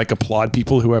I want to like applaud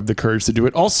people who have the courage to do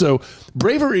it. Also,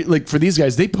 bravery, like for these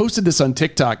guys, they posted this on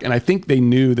TikTok, and I think they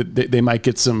knew that they might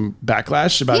get some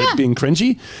backlash about it being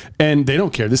cringy, and they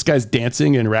don't care. This guy's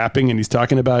dancing and rapping, and he's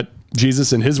talking about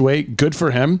Jesus and his way. Good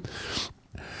for him.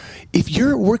 If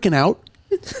you're working out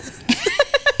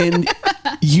and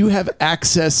you have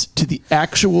access to the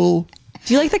actual...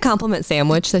 Do you like the compliment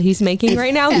sandwich that he's making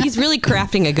right now? He's really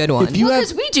crafting a good one.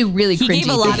 Because we do really cringy. He gave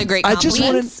a lot of great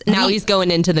compliments. Now he's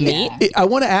going into the meat. I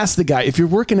want to ask the guy, if you're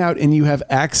working out and you have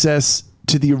access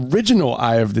to the original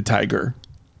Eye of the Tiger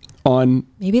on...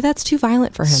 Maybe that's too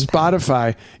violent for him.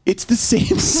 Spotify, it's the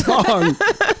same song,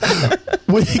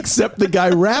 except the guy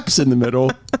raps in the middle.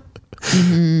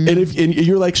 And and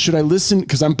you're like, should I listen?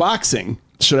 Because I'm boxing.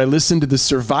 Should I listen to the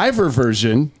Survivor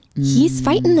version? He's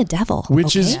fighting the devil,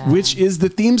 which is the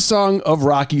theme song of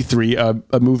Rocky III,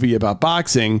 a movie about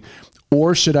boxing,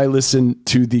 or should I listen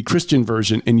to the Christian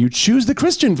version? And you choose the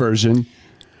Christian version.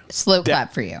 Slow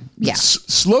clap for you. Yeah,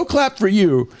 slow clap for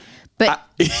you. But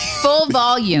full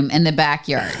volume in the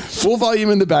backyard. Full volume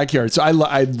in the backyard. So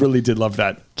I really did love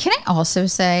that. Can I also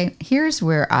say, here's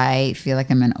where I feel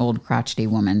like I'm an old crotchety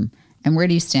woman. And where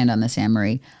do you stand on this,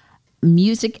 Anne-Marie?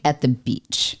 Music at the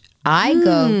beach. I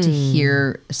go to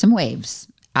hear some waves.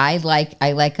 I like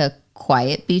a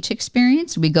quiet beach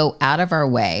experience. We go out of our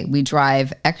way. We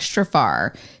drive extra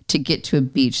far to get to a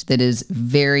beach that is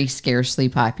very scarcely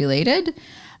populated.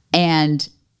 And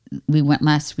we went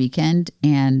last weekend,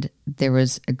 and there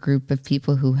was a group of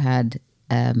people who had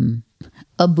a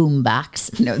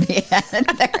boombox. No, they had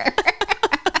their...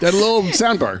 They had a little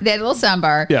soundbar. They had a little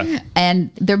soundbar. Yeah.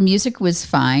 And their music was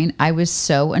fine. I was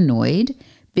so annoyed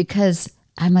because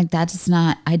I'm like,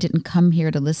 I didn't come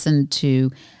here to listen to,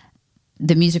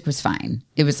 the music was fine.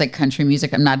 It was like country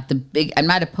music. I'm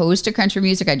not opposed to country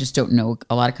music. I just don't know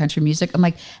a lot of country music. I'm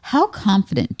like, how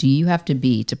confident do you have to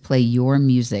be to play your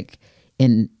music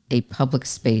in a public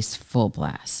space full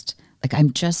blast? Like,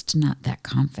 I'm just not that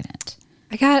confident.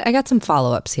 I got some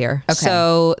follow-ups here. Okay.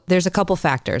 So there's a couple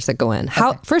factors that go in.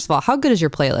 First of all, how good is your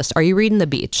playlist? Are you reading the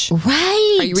beach?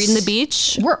 Right. Are you reading the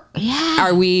beach? Yeah.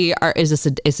 Is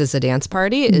this a dance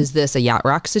party? Is this a yacht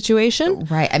rock situation?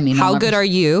 Right. I mean, how good are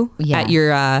you at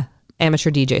your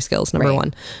amateur DJ skills? Number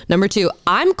one. Number two,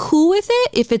 I'm cool with it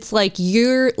if it's like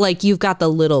you've got the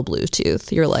little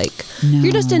Bluetooth. You're like,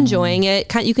 you're just enjoying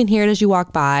it. You can hear it as you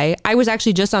walk by. I was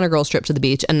actually just on a girls' trip to the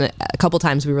beach, and a couple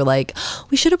times we were like,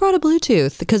 we should have brought a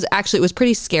Bluetooth, because actually it was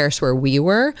pretty scarce where we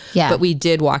were. Yeah. But we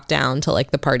did walk down to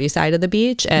like the party side of the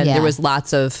beach, and there was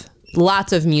lots of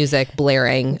music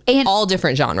blaring, and all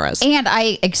different genres. And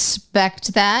I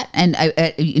expect that. And I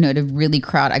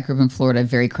grew up in Florida, a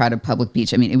very crowded public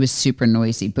beach. I mean, it was super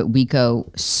noisy, but we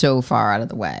go so far out of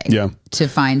the way to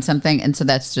find something. And so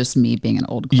that's just me being an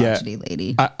old crotchety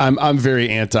lady. I'm very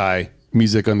anti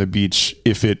music on the beach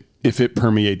if it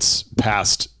permeates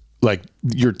past like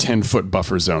your 10-foot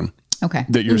buffer zone. Okay.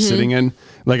 That you're sitting in.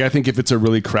 Like, I think if it's a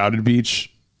really crowded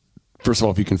beach, First of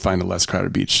all, if you can find a less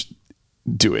crowded beach,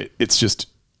 do it.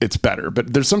 It's better.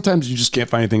 But there's sometimes you just can't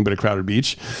find anything but a crowded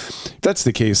beach. If that's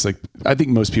the case, like I think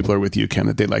most people are with you, Kim,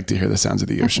 that they like to hear the sounds of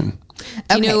the ocean.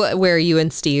 Do you know where you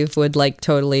and Steve would like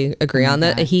totally agree on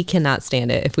that? He cannot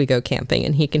stand it if we go camping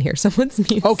and he can hear someone's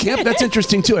music. Oh, camp? That's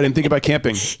interesting too. I didn't think about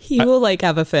camping. He will like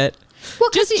have a fit. Well,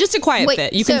 just a quiet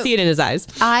fit. You can see it in his eyes.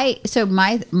 So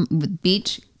my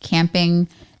beach, camping,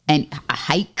 and a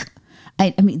hike.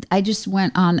 I mean, I just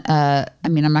went on I'm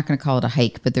not going to call it a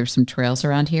hike, but there's some trails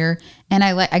around here. And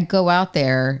I go out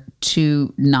there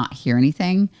to not hear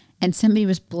anything. And somebody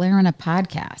was blaring a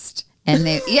podcast. And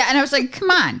and I was like, come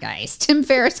on, guys. Tim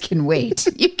Ferriss can wait.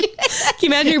 Can you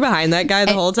imagine you're behind that guy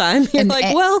the whole time? You're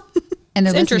and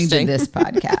they're listening to this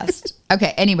podcast.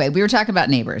 Okay. Anyway, we were talking about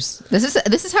neighbors. This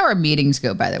is how our meetings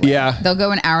go, by the way. Yeah. They'll go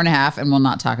an hour and a half and we'll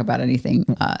not talk about anything.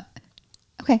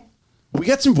 Okay. We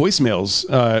got some voicemails.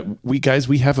 We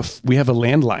have a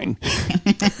landline.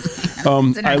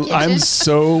 I'm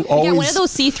so always. Yeah, one of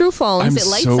those see-through phones. It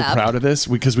lights up. I'm so up. proud of this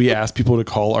because we ask people to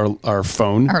call our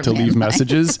phone to leave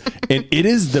messages, and it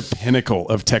is the pinnacle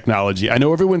of technology. I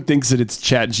know everyone thinks that it's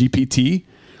Chat GPT,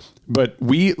 but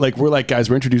we're like, guys,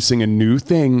 we're introducing a new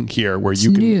thing here where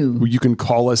you can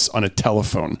call us on a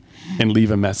telephone and leave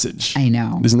a message. I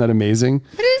know. Isn't that amazing?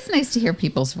 But it is nice to hear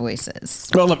people's voices.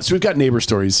 Well, so we've got neighbor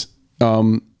stories.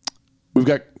 We've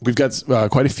got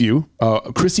quite a few.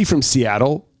 Chrissy from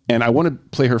Seattle, and I want to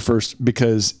play her first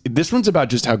because this one's about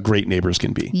just how great neighbors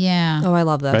can be. Yeah. Oh, I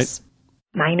love this. Right?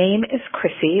 My name is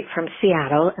Chrissy from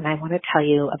Seattle, and I want to tell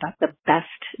you about the best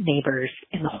neighbors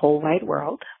in the whole wide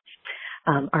world.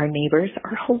 Our neighbors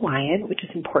are Hawaiian, which is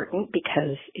important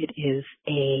because it is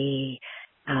a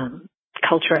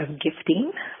culture of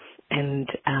gifting and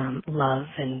love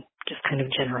and just kind of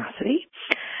generosity.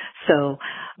 So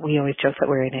we always joke that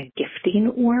we're in a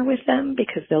gifting war with them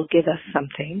because they'll give us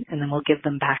something and then we'll give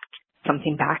them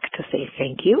something back to say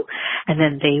thank you. And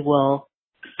then they will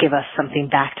give us something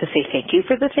back to say thank you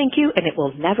for the thank you. And it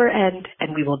will never end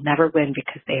and we will never win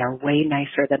because they are way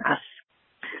nicer than us.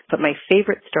 But my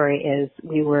favorite story is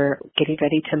we were getting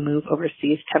ready to move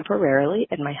overseas temporarily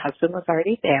and my husband was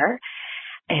already there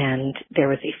and there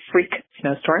was a freak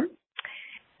snowstorm.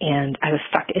 And I was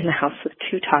stuck in the house with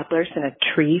two toddlers and a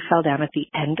tree fell down at the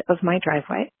end of my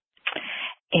driveway.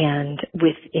 And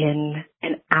within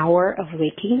an hour of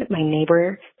waking, my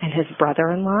neighbor and his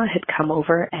brother-in-law had come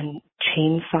over and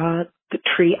chainsawed the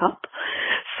tree up.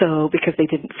 So because they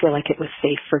didn't feel like it was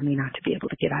safe for me not to be able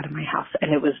to get out of my house.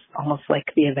 And it was almost like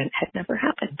the event had never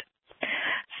happened.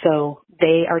 So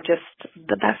they are just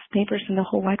the best neighbors in the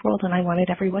whole wide world. And I wanted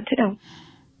everyone to know.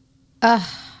 I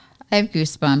have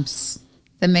goosebumps.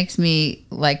 That makes me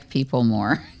like people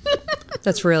more.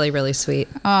 That's really, really sweet.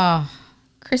 Oh,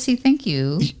 Chrissy, thank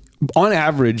you. On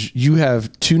average, you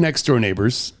have two next door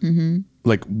neighbors,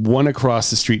 like one across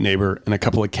the street neighbor and a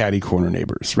couple of catty corner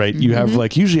neighbors, right? You have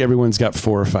usually everyone's got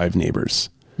 4 or 5 neighbors.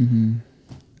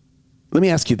 Let me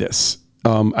ask you this.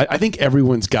 I think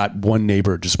everyone's got one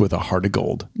neighbor just with a heart of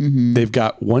gold. They've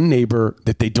got one neighbor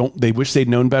that they wish they'd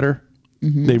known better.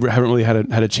 They haven't really had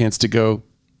a chance to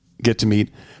get to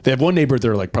meet. They have one neighbor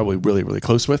they're like probably really, really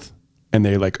close with, and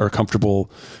they like are comfortable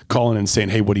calling and saying,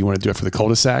 "Hey, what do you want to do after the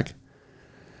cul-de-sac?"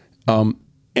 And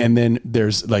then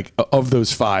there's like, of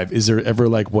those 5, is there ever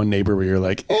like one neighbor where you're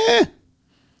like, I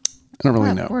don't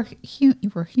really know.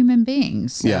 We're human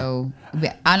beings, so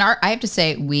I have to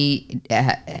say we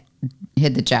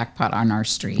hit the jackpot on our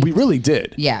street. We really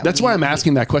did. Yeah, that's why I'm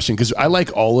asking that question because I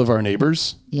like all of our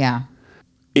neighbors. Yeah.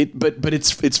 But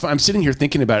it's I'm sitting here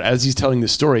thinking about it as he's telling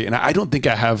this story, and I don't think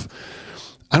I have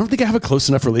a close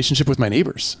enough relationship with my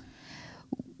neighbors.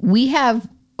 We have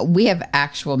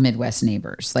actual Midwest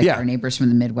neighbors, like our neighbors from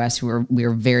the Midwest who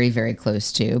we're very, very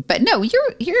close to. But no,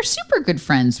 you're super good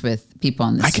friends with people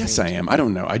on the street. I guess I am. I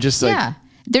don't know. I just they're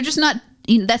just not.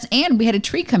 And we had a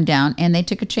tree come down and they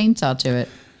took a chainsaw to it.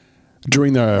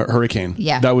 During the hurricane.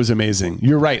 Yeah. That was amazing.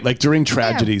 You're right. Like during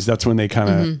tragedies, that's when they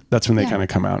kind of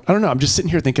come out. I don't know. I'm just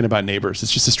sitting here thinking about neighbors.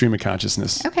 It's just a stream of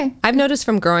consciousness. Okay. I've noticed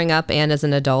from growing up and as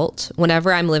an adult,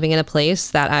 whenever I'm living in a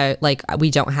place that we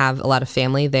don't have a lot of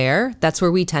family there, that's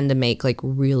where we tend to make like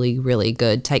really, really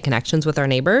good tight connections with our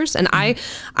neighbors. And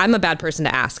I'm a bad person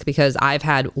to ask because I've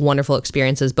had wonderful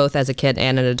experiences both as a kid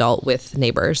and an adult with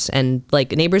neighbors and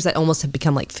like neighbors that almost have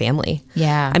become like family.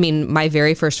 Yeah. I mean, my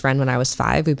very first friend when I was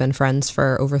 5, we've been friends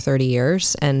for over 30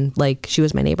 years and like she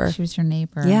was my neighbor. She was your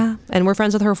neighbor. Yeah. And we're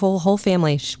friends with her whole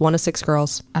family. She's one of 6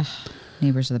 girls.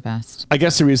 Neighbors are the best. I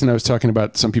guess the reason I was talking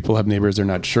about some people have neighbors they're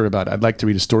not sure about, I'd like to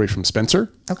read a story from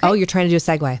Spencer. Okay. Oh, you're trying to do a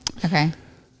segue. Okay.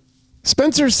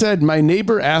 Spencer said, my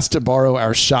neighbor asked to borrow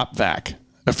our shop vac.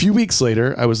 A few weeks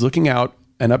later, I was looking out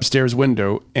an upstairs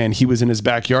window and he was in his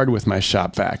backyard with my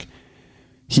shop vac.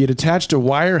 He had attached a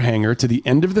wire hanger to the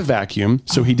end of the vacuum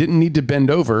so he didn't need to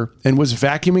bend over and was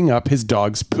vacuuming up his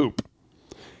dog's poop.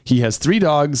 He has 3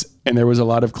 dogs and there was a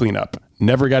lot of cleanup.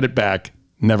 Never got it back.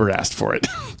 Never asked for it.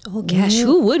 Oh, gosh.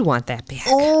 Who would want that back?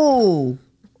 Oh,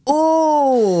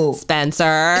 Spencer.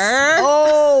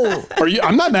 oh.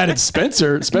 I'm not mad at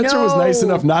Spencer. Spencer was nice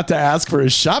enough not to ask for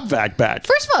his shop vac back.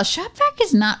 First of all, shop vac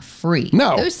is not free.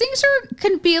 No. Those things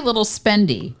can be a little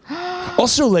spendy.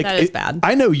 Also, like, That is bad.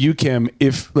 I know you, Kim,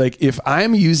 if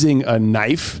I'm using a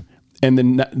knife and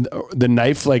the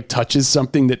knife like touches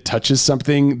something that has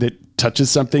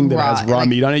raw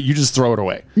meat on it, you just throw it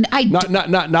away.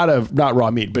 Not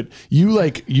raw meat, but you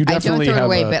definitely I don't throw it have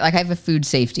away, but like I have a food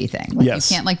safety thing. Like,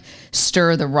 yes. You can't like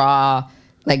stir the raw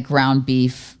like ground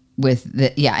beef with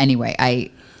the anyway,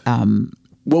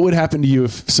 what would happen to you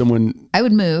if someone I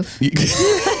would move.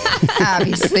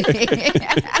 Obviously.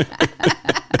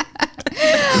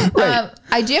 Right.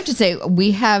 I do have to say we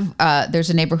have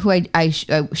there's a neighbor who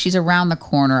she's around the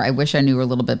corner. I wish I knew her a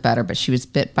little bit better, but she was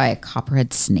bit by a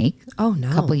copperhead snake. Oh, no.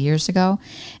 A couple of years ago,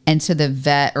 and so the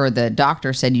vet or the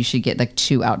doctor said you should get like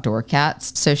 2 outdoor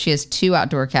cats. So she has 2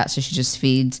 outdoor cats, so she just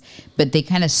feeds, but they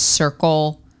kind of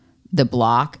circle the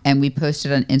block. And we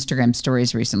posted on Instagram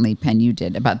stories recently, Penn, you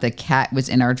did, about the cat was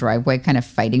in our driveway kind of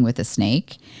fighting with a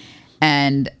snake.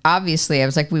 And obviously I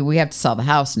was like, we have to sell the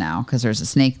house now because there's a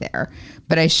snake there.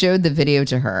 But I showed the video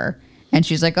to her and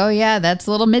she's like, oh yeah, that's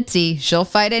little Mitzi. She'll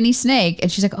fight any snake.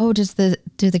 And she's like, oh, do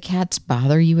the cats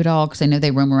bother you at all? Because I know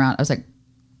they roam around. I was like,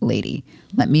 lady,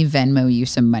 let me Venmo you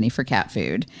some money for cat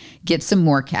food. Get some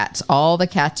more cats, all the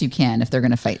cats you can if they're going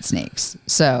to fight snakes.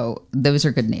 So those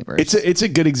are good neighbors. It's a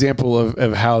good example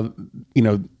of how,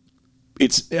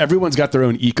 everyone's got their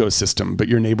own ecosystem, but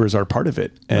your neighbors are part of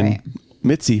it. And Right.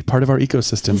 Mitzi, part of our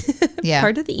ecosystem. Yeah.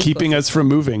 Part of the Keeping us from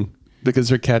moving because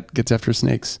her cat gets after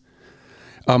snakes.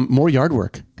 More yard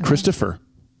work. Christopher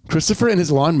and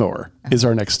his lawnmower is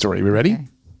our next story. We ready? Okay.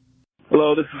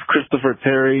 Hello, this is Christopher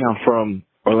Terry. I'm from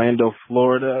Orlando,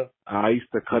 Florida. I used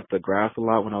to cut the grass a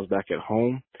lot when I was back at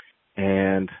home.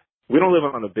 And we don't live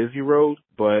on a busy road,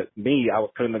 but I was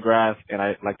cutting the grass and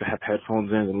I like to have headphones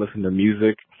in and listen to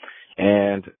music.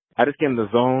 And I just get in the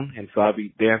zone, and so I'd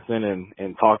be dancing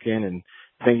and talking and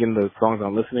singing the songs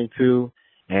I'm listening to,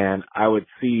 and I would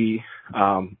see,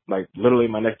 literally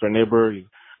my next door neighbor, he's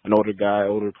an older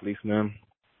policeman,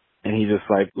 and he just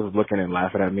was looking and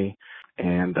laughing at me,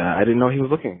 and I didn't know he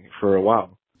was looking for a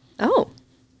while. Oh.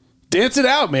 Dance it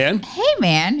out, man. Hey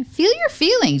man, feel your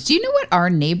feelings. Do you know what our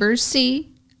neighbors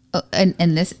see?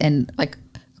 And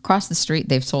across the street,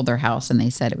 they've sold their house, and they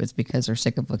said it was because they're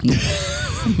sick of looking.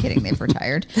 I'm kidding, they've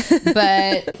retired.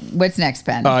 But what's next,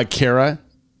 Ben? Kara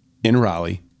in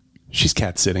Raleigh. She's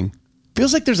cat sitting.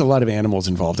 Feels like there's a lot of animals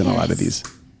involved in a lot of these.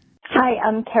 Hi,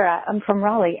 I'm Kara. I'm from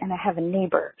Raleigh, and I have a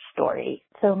neighbor story.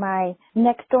 So my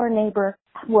next door neighbor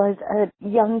was a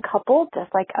young couple,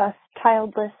 just like us,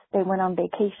 childless. They went on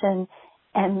vacation,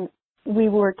 and we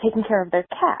were taking care of their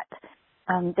cat.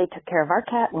 They took care of our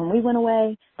cat when we went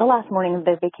away. The last morning of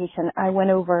their vacation, I went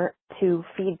over to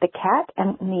feed the cat,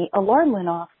 and the alarm went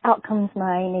off. Out comes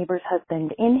my neighbor's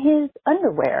husband in his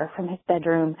underwear from his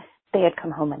bedroom. They had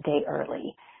come home a day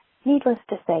early. Needless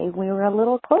to say, we were a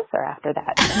little closer after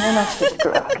that, and then us just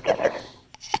grew up together.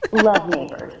 Love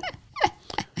neighbors.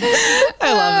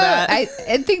 I love that. I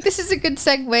think this is a good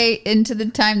segue into the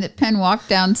time that Penn walked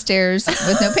downstairs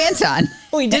with no pants on.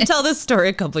 We did tell this story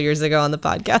a couple years ago on the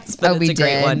podcast, but it's a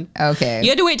great one. Okay. You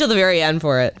had to wait till the very end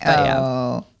for it. But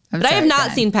yeah. But I have not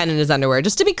seen Penn in his underwear.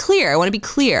 Just to be clear, I want to be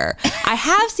clear. I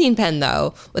have seen Penn,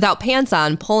 though, without pants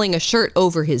on, pulling a shirt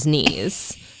over his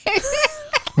knees.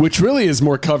 Which really is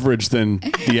more coverage than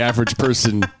the average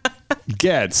person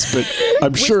gets, but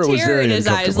I'm sure it was very in his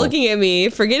eyes, looking at me,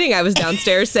 forgetting I was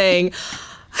downstairs, saying,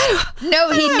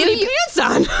 "No, he knew you pants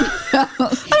on. I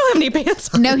don't have any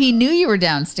pants on." No, he knew you were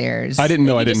downstairs. I didn't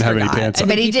know I didn't have any pants on,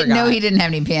 but he didn't know he didn't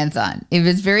have any pants on. It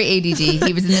was very ADD.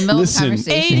 He was in the middle of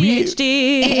conversation.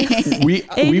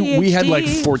 ADHD. We had like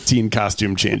 14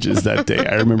 costume changes that day.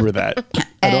 I remember that.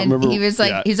 I don't remember. He was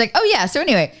like, "Oh yeah." So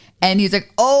anyway, and he's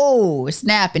like, "Oh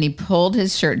snap!" And he pulled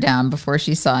his shirt down before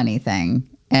she saw anything.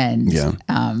 And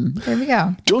there we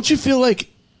go. Don't you feel like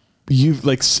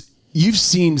you've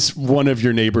seen one of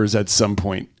your neighbors at some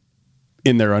point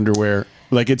in their underwear?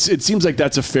 Like it seems like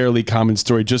that's a fairly common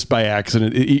story just by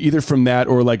accident, either from that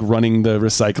or like running the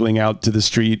recycling out to the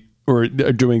street or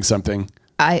doing something.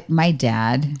 My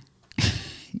dad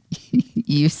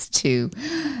used to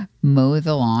mow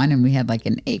the lawn, and we had like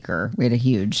an acre. We had a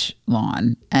huge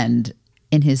lawn, and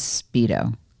in his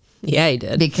Speedo, Yeah, he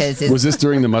did. Because Was this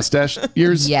during the mustache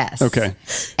years? Yes. Okay.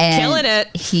 And Killing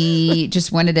it. He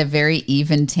just wanted a very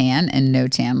even tan and no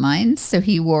tan lines. So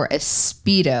he wore a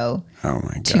Speedo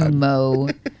to mow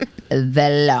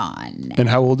the lawn. And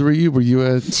how old were you? Were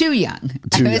you too young?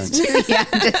 Too I was too young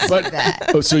to see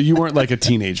that. Oh, so you weren't like a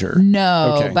teenager?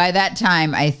 No. Okay. By that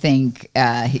time, I think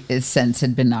his sense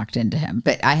had been knocked into him.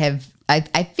 But I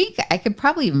think I could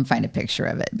probably even find a picture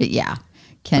of it. But yeah,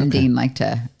 Ken Dean liked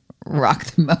to rock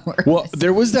the mower. Well,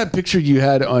 there was that picture you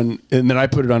had on, and then I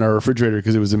put it on our refrigerator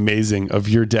because it was amazing, of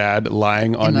your dad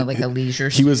lying on like a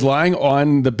leisure suit. He was lying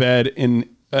on the bed in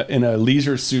a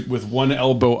leisure suit with one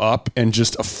elbow up and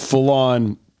just a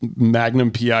full-on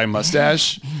Magnum PI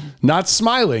mustache, not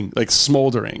smiling, like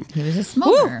smoldering. He was a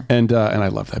smolder. And I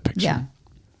love that picture. Yeah.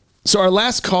 So our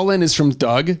last call-in is from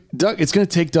Doug. Doug, it's going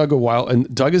to take Doug a while,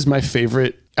 and Doug is my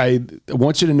favorite. I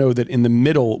want you to know that in the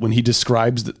middle, when he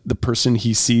describes the person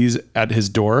he sees at his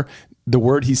door, the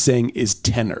word he's saying is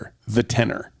tenor, the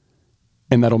tenor.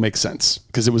 And that'll make sense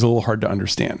because it was a little hard to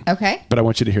understand. Okay. But I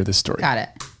want you to hear this story. Got it.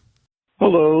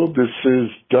 Hello, this is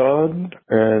Don,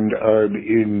 and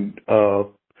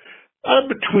I'm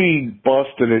between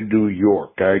Boston and New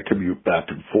York. I commute back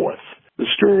and forth. The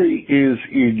story is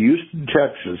in Houston,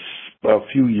 Texas. A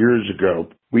few years ago,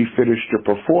 we finished a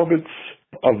performance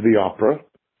of the opera,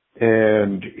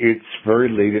 and it's very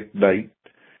late at night,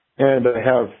 and I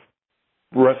have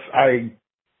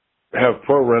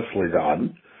pro wrestling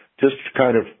on, just to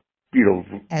kind of,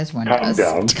 as one calm does.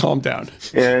 down. Calm down.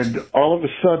 And all of a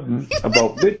sudden,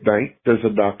 about midnight, there's a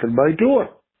knock on my door.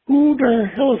 Who the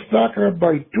hell is knocking on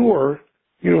my door,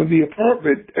 in the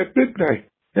apartment at midnight?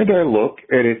 And I look,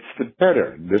 and it's the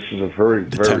tenor. This is a very,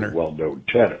 very well-known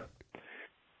tenor.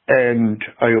 And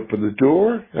I open the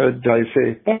door, and I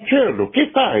say, "Buongiorno,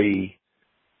 che fai?"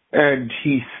 And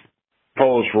he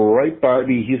follows right by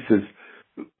me. He says,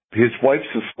 his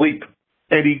wife's asleep.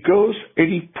 And he goes, and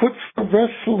he puts the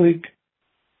wrestling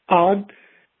on,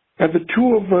 and the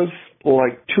two of us,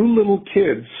 like two little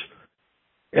kids,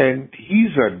 and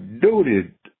he's a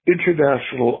noted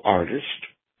international artist.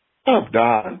 I'm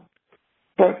not.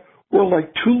 But we're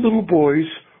like two little boys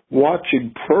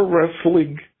watching pro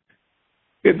wrestling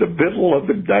in the middle of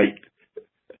the night.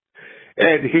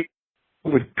 And he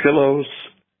with pillows,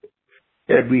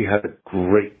 and we had a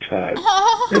great time.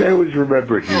 And I always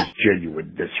remember his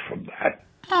genuineness from that.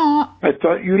 I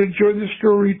thought you'd enjoy the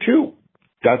story too.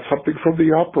 That's something from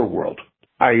the opera world.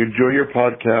 I enjoy your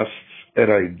podcasts,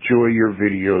 and I enjoy your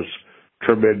videos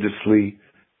tremendously.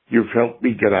 You've helped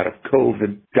me get out of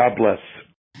COVID. God bless.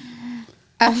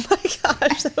 Oh my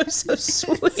gosh, that was so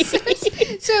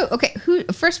sweet. So, okay,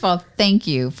 first of all, thank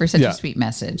you for such a sweet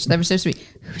message. That was so sweet.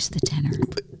 Who's the tenor?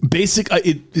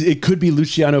 It could be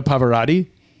Luciano Pavarotti.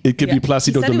 It could be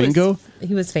Placido Domingo.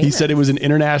 He was famous. He said it was an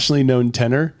internationally known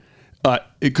tenor.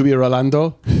 It could be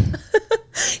Rolando.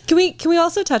 Can we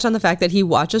also touch on the fact that he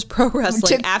watches pro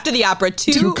wrestling after the opera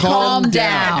to calm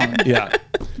down? Yeah.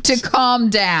 To calm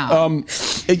down.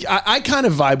 I kind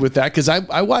of vibe with that because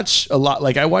I watch a lot.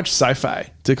 Like I watch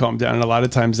sci-fi to calm down, and a lot of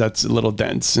times that's a little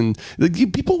dense. And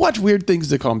people watch weird things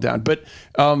to calm down. But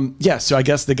so I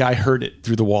guess the guy heard it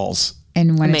through the walls.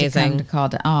 And wanted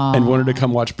to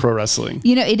come watch pro wrestling.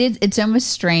 It's almost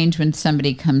strange when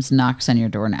somebody comes knocks on your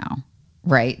door now,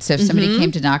 right? So if somebody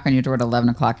came to knock on your door at 11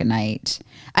 o'clock at night,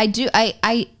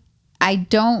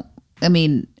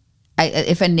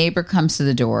 if a neighbor comes to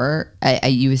the door,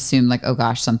 you assume like, oh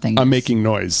gosh, I'm making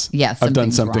noise. Yeah, I've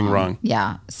done something wrong.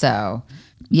 Yeah. So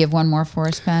you have one more for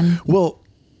us, Ben? Well,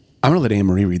 I'm going to let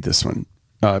Anne-Marie read this one.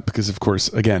 Because of course,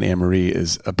 again, Anne-Marie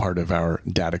is a part of our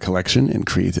data collection and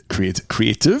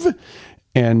creative.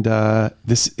 And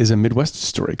this is a Midwest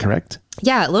story, correct?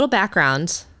 Yeah, a little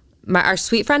background. Our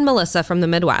sweet friend Melissa from the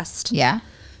Midwest. Yeah.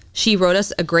 She wrote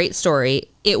us a great story.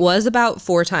 It was about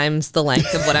 4 times the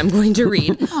length of what I'm going to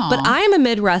read. But I am a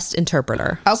Midwest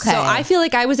interpreter. Okay. So I feel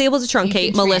like I was able to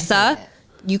truncate. Melissa,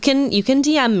 you can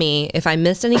DM me if I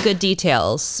missed any good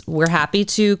details. We're happy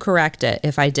to correct it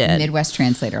if I did. Midwest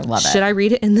translator, love it. Should I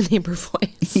read it in the neighbor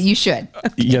voice? You should.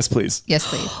 Okay. Yes, please. Yes,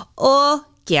 please. Oh,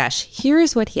 gosh. Here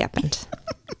is what happened.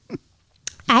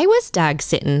 I was dog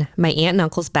sitting my aunt and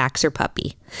uncle's boxer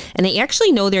puppy, and I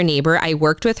actually know their neighbor. I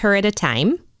worked with her at a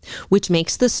time, which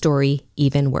makes the story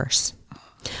even worse.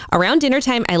 Around dinner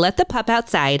time, I let the pup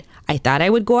outside. I thought I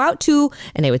would go out too,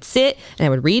 and I would sit and I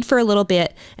would read for a little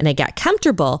bit, and I got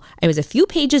comfortable. I was a few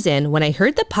pages in when I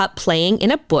heard the pup playing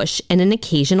in a bush and an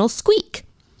occasional squeak.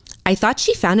 I thought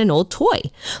she found an old toy,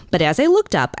 but as I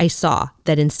looked up, I saw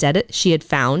that instead she had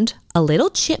found a little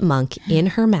chipmunk in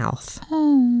her mouth.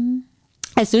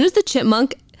 As soon as the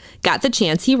chipmunk got the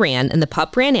chance, he ran, and the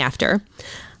pup ran after.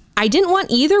 I didn't want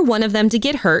either one of them to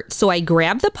get hurt, so I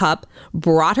grabbed the pup,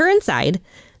 brought her inside.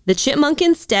 The chipmunk,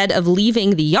 instead of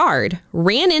leaving the yard,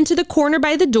 ran into the corner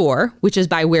by the door, which is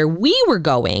by where we were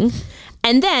going,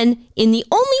 and then in the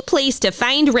only place to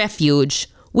find refuge,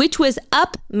 which was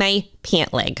up my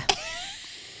pant leg.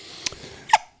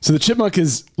 So the chipmunk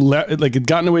has had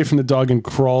gotten away from the dog and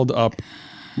crawled up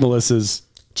Melissa's...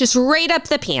 Just right up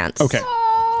the pants. Okay.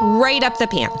 Right up the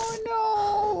pants.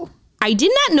 No. I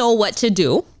did not know what to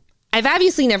do. I've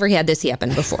obviously never had this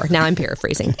happen before. Now I'm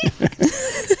paraphrasing.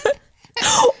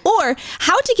 Or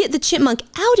how to get the chipmunk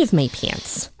out of my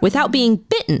pants without being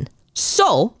bitten.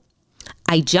 So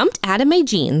I jumped out of my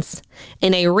jeans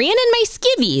and I ran in my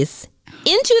skivvies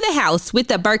into the house with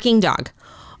the barking dog.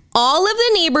 All of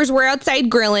the neighbors were outside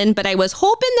grilling, but I was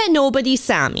hoping that nobody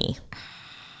saw me.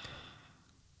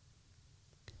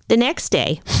 The next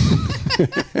day,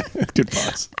 good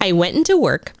pause. I went into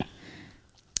work.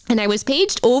 And I was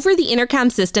paged over the intercom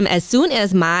system as soon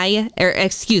as their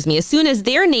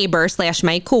neighbor /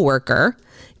 my coworker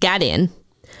got in.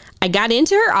 I got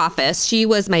into her office. She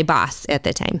was my boss at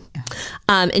the time.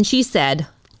 And she said,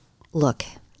 look,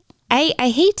 I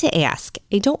hate to ask.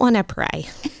 I don't want to pry.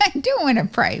 I don't want to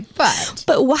pry,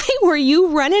 but why were you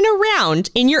running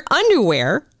around in your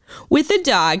underwear with the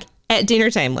dog at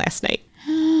dinner time last night?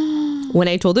 When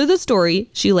I told her the story,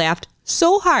 she laughed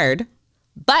so hard,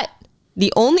 but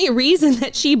the only reason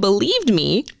that she believed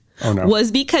me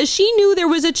was because she knew there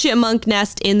was a chipmunk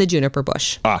nest in the juniper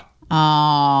bush.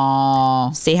 Oh.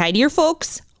 Say hi to your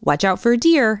folks, watch out for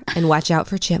deer, and watch out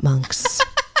for chipmunks.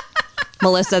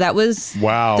 Melissa, that was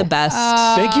the best.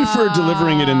 Thank you for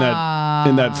delivering it in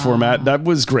that format. That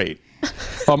was great.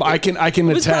 I can attest. It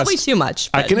was probably too much.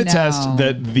 I can attest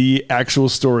that the actual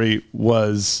story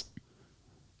was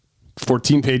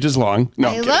 14 pages long. No,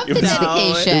 I love the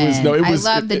dedication. I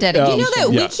love the dedication. You know that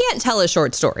we can't tell a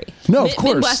short story. No, of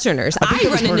course. Midwesterners. I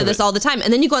run into this all the time.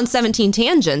 And then you go on 17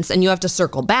 tangents and you have to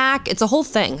circle back. It's a whole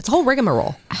thing. It's a whole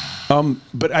rigmarole.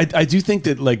 But I do think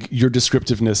that your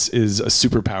descriptiveness is a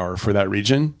superpower for that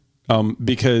region.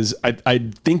 Because I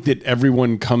think that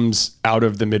everyone comes out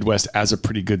of the Midwest as a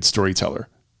pretty good storyteller.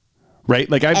 Right?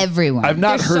 Everyone. I've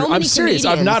not heard, I'm serious,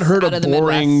 I've not heard a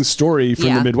boring story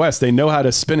from the Midwest. They know how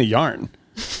to spin a yarn.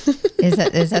 Is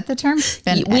that the term?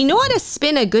 We know how to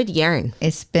spin a good yarn.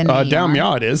 Damn,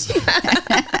 yeah, it is.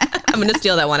 I'm going to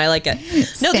steal that one. I like it.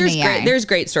 No, there's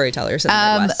great storytellers in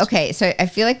the Midwest. Okay, so I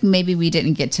feel like maybe we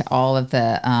didn't get to all of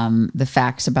the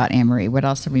facts about Anne-Marie. What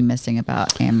else are we missing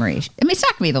about Anne-Marie? I mean, it's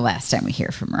not going to be the last time we hear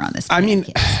from her on this podcast. I mean,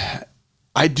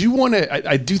 I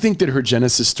do think that her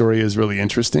Genesis story is really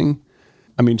interesting.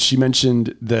 I mean, she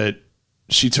mentioned that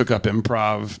she took up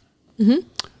improv. Mm-hmm.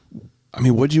 I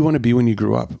mean, what did you want to be when you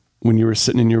grew up? When you were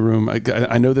sitting in your room?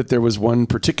 I know that there was one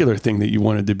particular thing that you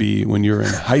wanted to be when you were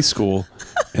in high school,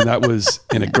 and that was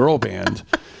in a girl band.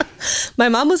 My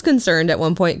mom was concerned at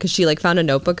one point because she found a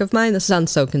notebook of mine. This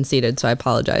sounds so conceited, so I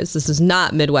apologize. This is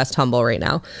not Midwest humble right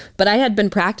now. But I had been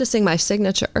practicing my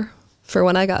signature for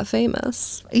when I got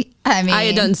famous. I mean, I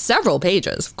had done several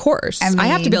pages, of course. I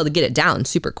have to be able to get it down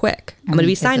super quick. I'm going to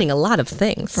be signing a lot of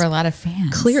things. For a lot of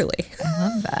fans. Clearly. I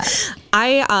love that.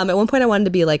 At one point I wanted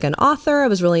to be an author. I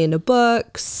was really into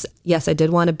books. Yes, I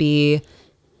did want to be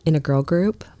in a girl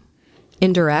group.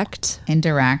 Indirect.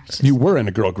 You were in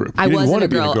a girl group. I was in a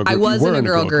girl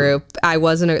group. I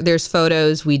was there's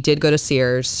photos. We did go to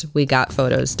Sears. We got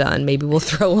photos done. Maybe we'll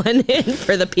throw one in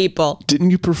for the people.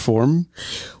 Didn't you perform?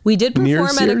 We did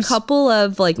perform at a couple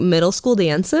of middle school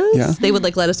dances. Yeah. They would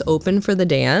let us open for the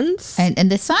dance.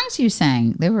 And the songs you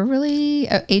sang, they were really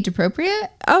age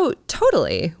appropriate? Oh,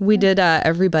 totally. We did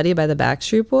Everybody by the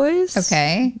Backstreet Boys.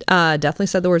 Okay. Definitely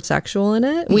said the word sexual in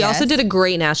it. We also did a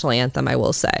great national anthem, I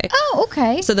will say. Oh,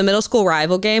 okay. So the middle school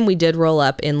rival game, we did roll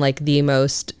up in the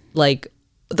most,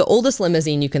 the oldest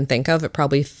limousine you can think of. It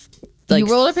probably you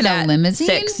rolled up in a limousine?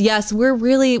 6. Yes, we were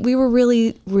really,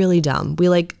 really dumb.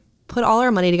 We put all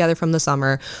our money together from the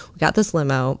summer. We got this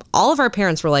limo. All of our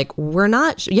parents were like, we're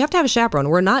not, you have to have a chaperone.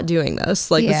 We're not doing this.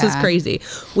 This is crazy.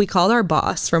 We called our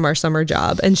boss from our summer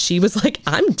job and she was like,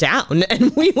 I'm down.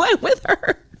 And we went with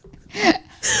her.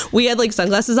 We had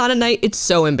sunglasses on at night. It's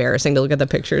so embarrassing to look at the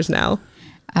pictures now.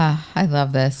 I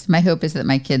love this. My hope is that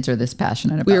my kids are this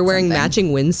passionate about We were wearing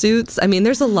matching windsuits. I mean,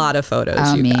 there's a lot of photos,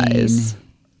 guys.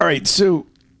 All right, so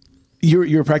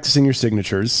you're practicing your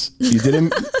signatures. You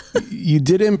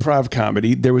did improv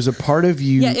comedy. There was a part of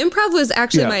you. Yeah, improv was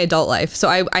actually my adult life. So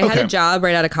I had a job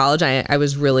right out of college. I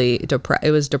was really depressed.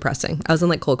 It was depressing. I was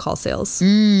in cold call sales.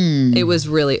 It was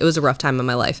a rough time in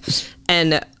my life.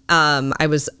 And I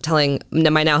was telling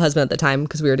my now husband at the time,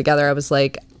 because we were together, I was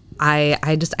like, I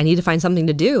need to find something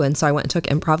to do. And so I went and took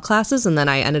improv classes, and then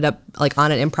I ended up like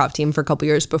on an improv team for a couple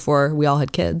years before we all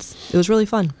had kids. It was really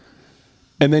fun.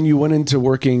 And then you went into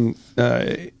working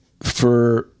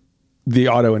for the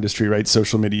auto industry, right?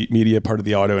 Social media part of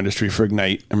the auto industry for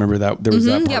Ignite. I remember that there was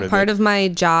that part of it. Part of my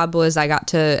job was I got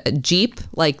to Jeep,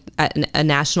 like at a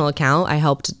national account. I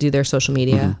helped do their social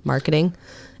media marketing,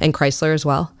 and Chrysler as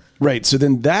well. Right. So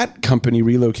then that company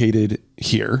relocated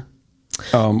here.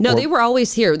 They were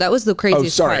always here. That was the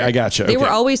craziest part. I gotcha. They were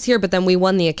always here, but then we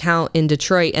won the account in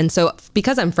Detroit. And so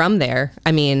because I'm from there,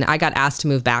 I mean, I got asked to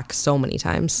move back so many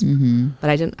times, but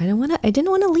I didn't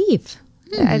want to leave.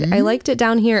 I liked it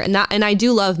down here, and I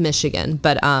do love Michigan,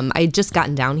 but I just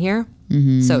gotten down here,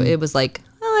 so it was like,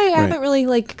 I haven't really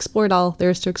like explored all there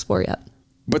is to explore yet.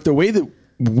 But the way that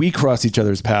we cross each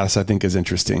other's paths, I think, is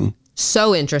interesting.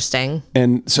 So interesting.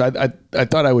 And so I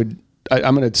thought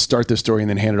I'm going to start this story and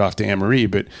then hand it off to Anne-Marie,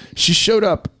 but she showed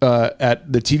up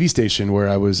at the TV station where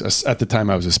I was at the time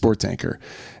I was a sports anchor,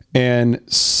 and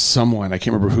someone, I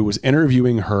can't remember who, was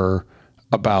interviewing her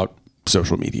about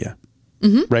social media,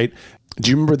 right? Do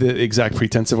you remember the exact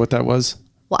pretense of what that was?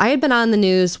 Well, I had been on the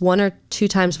news 1 or 2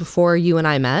 times before you and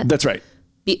I met. That's right.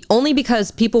 Only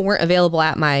because people weren't available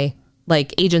at my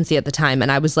like agency at the time,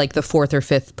 and I was like the 4th or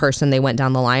 5th person they went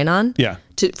down the line on. Yeah.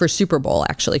 For Super Bowl,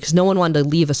 actually, because no one wanted to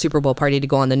leave a Super Bowl party to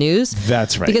go on the news.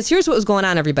 That's right. Because here's what was going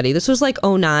on, everybody. This was like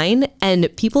 2009, and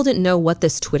people didn't know what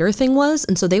this Twitter thing was,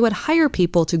 and so they would hire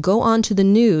people to go onto the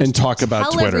news and talk about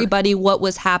tell Twitter. Everybody what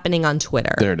was happening on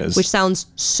Twitter. There it is. Which sounds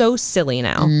so silly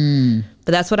now,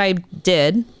 but that's what I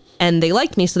did, and they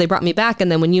liked me, so they brought me back.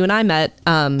 And then when you and I met,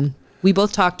 we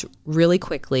both talked really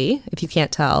quickly, if you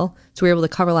can't tell. So we were able to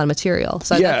cover a lot of material.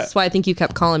 So that's why I think you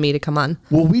kept calling me to come on.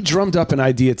 Well, we drummed up an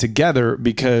idea together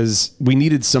because we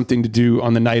needed something to do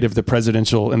on the night of the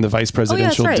presidential and the vice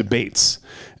presidential debates.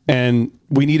 And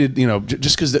we needed,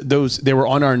 just because they were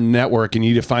on our network, and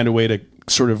you need to find a way to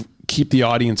sort of keep the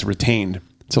audience retained.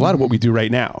 It's a lot of what we do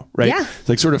right now, right? Yeah. It's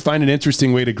like sort of find an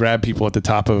interesting way to grab people at the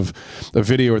top of a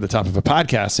video or the top of a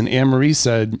podcast. And Anne-Marie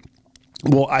said,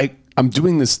 well, I'm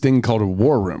doing this thing called a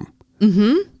war room.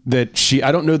 That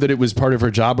I don't know that it was part of her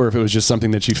job or if it was just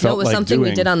something that she felt like doing. It was something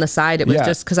we did on the side. It was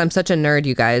just because I'm such a nerd,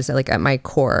 you guys. Like at my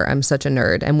core, I'm such a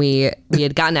nerd. And we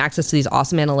had gotten access to these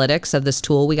awesome analytics of this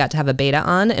tool we got to have a beta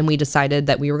on. And we decided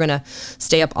that we were going to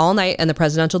stay up all night in the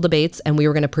presidential debates, and we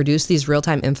were going to produce these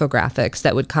real-time infographics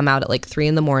that would come out at like 3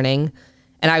 a.m.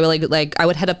 And I would I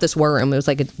would head up this war room. It was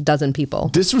like a dozen people.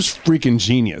 This was freaking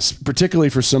genius, particularly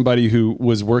for somebody who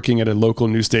was working at a local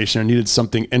news station and needed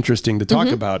something interesting to talk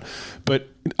about. But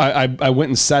I went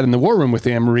and sat in the war room with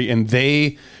Anne-Marie, and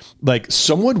they, like,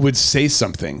 someone would say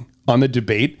something on the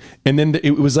debate, and then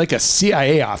it was like a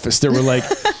CIA office. There were like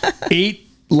 8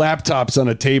 laptops on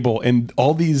a table, and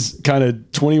all these kind of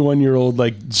 21-year-old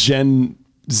like Gen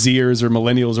Zers or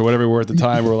millennials or whatever we were at the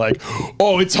time were like,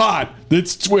 oh, it's hot.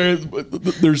 It's where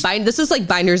there's... This is like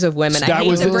Binders of Women. I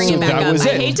hate to bring it back up. I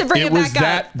hate to bring it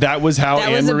back up. That was how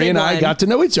Anne-Marie and I got to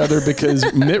know each other,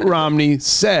 because Mitt Romney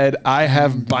said, I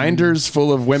have binders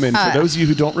full of women. For those of you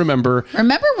who don't remember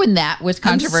when that was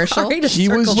controversial? He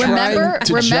was trying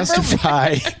to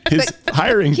justify his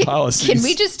hiring policies. Can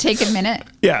we just take a minute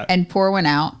and pour one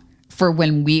out for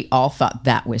when we all thought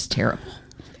that was terrible?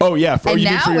 Oh, yeah. For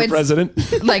your president?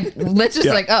 Like, let's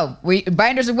just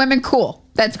binders of women, cool.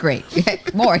 That's great.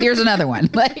 More. Here's another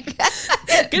one. Like,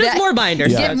 get us more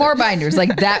binders. Get more binders.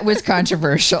 Like, that was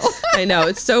controversial. I know.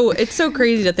 It's so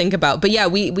crazy to think about. But yeah,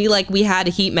 we had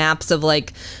heat maps of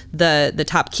like the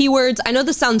top keywords. I know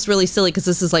this sounds really silly because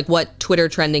this is like what Twitter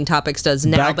trending topics does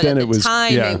now. Back but then at the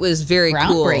time, it was very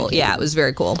cool. Yeah, it was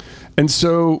very cool. And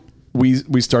so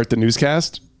we start the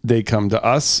newscast. They come to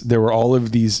us. There were all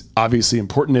of these obviously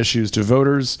important issues to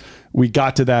voters. We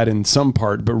got to that in some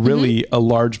part, but really a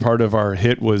large part of our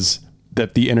hit was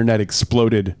that the internet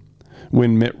exploded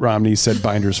when Mitt Romney said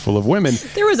binders full of women.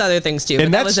 There was other things too, but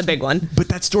that was a big one. But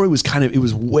that story was it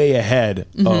was way ahead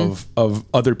of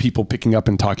other people picking up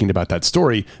and talking about that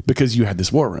story because you had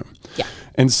this war room. Yeah.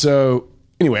 And so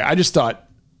anyway, I just thought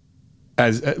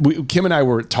Kim and I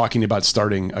were talking about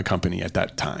starting a company at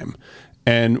that time.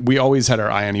 And we always had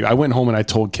our eye on you. I went home and I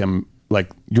told Kim,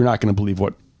 like, you're not going to believe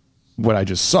what I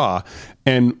just saw.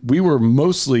 And we were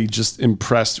mostly just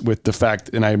impressed with the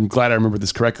fact, and I'm glad I remember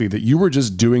this correctly, that you were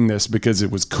just doing this because it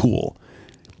was cool.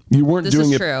 You weren't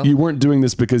doing it. True. You weren't doing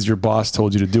this because your boss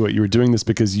told you to do it. You were doing this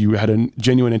because you had a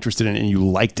genuine interest in it and you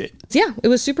liked it. Yeah, it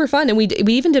was super fun. And we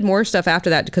even did more stuff after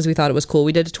that because we thought it was cool.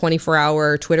 We did a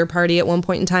 24-hour Twitter party at one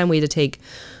point in time. We had to take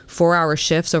 4-hour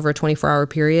shifts over a 24-hour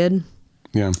period.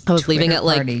 Yeah. I was leaving Twitter at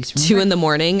like parties. 2 a.m.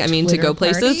 I mean, to Twitter go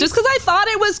places parties? just because I thought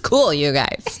it was cool, you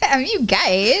guys. You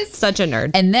guys. Such a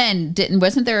nerd. And then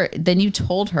then you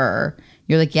told her,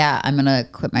 you're like, yeah, I'm going to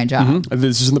quit my job.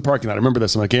 This is in the parking lot. I remember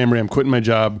this. I'm like, Anne-Marie, I'm quitting my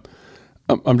job.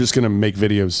 I'm just going to make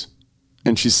videos.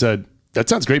 And she said, that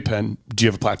sounds great, Penn. Do you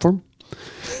have a platform?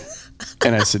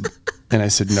 And I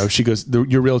said, no. She goes,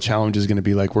 your real challenge is going to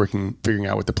be like figuring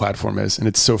out what the platform is. And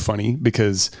it's so funny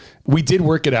because we did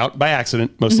work it out by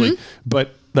accident mostly,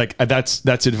 but like that's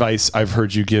advice I've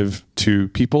heard you give to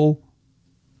people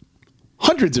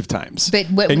hundreds of times.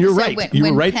 And you're right. You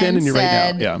were right then and you're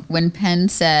right now. Yeah. When Penn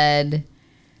said,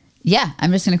 yeah,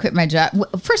 I'm just going to quit my job.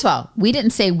 First of all, we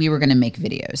didn't say we were going to make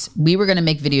videos. We were going to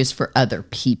make videos for other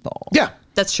people. Yeah.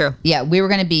 That's true. Yeah, we were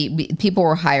going to people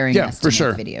were hiring us to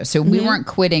make videos. So we weren't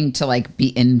quitting to like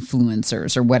be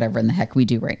influencers or whatever in the heck we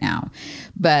do right now.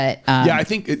 But yeah, I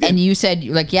think and you said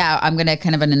like, yeah, I'm going to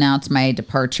kind of announce my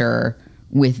departure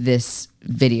with this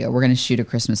video. We're going to shoot a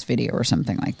Christmas video or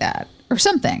something like that or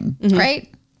something,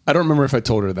 right? I don't remember if I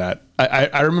told her that.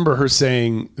 I remember her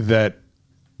saying that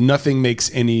nothing makes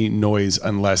any noise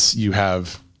unless you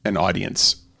have an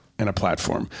audience and a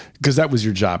platform, because that was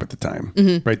your job at the time,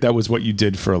 right? That was what you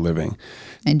did for a living.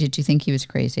 And did you think he was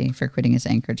crazy for quitting his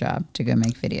anchor job to go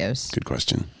make videos? Good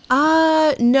question.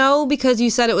 No, because you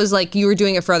said it was like you were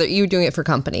doing it for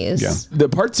companies. Yeah. The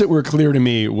parts that were clear to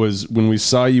me was when we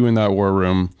saw you in that war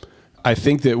room. I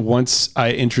think that once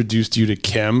I introduced you to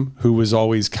Kim, who was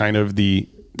always kind of the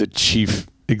chief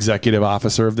executive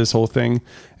officer of this whole thing,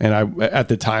 and I at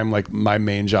the time, like my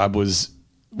main job was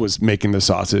making the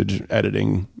sausage,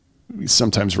 editing,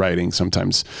 sometimes writing,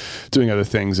 sometimes doing other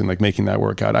things and like making that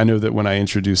work out. I know that when I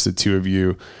introduced the two of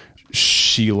you,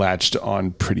 she latched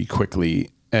on pretty quickly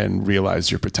and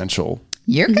realized your potential.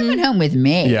 You're coming home with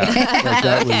me. Yeah. Like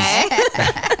that was...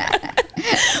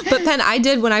 But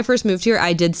Penn, when I first moved here,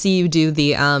 I did see you do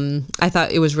I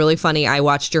thought it was really funny. I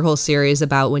watched your whole series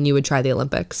about when you would try the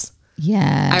Olympics.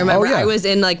 Yeah. I remember I was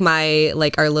in like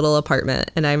our little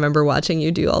apartment and I remember watching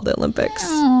you do all the Olympics.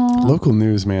 Local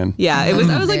news, man. Yeah, it was.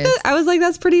 I was like,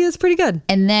 that's pretty good.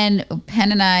 And then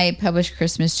Penn and I published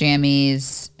Christmas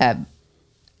Jammies.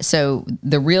 So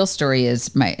the real story is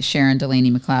Sharon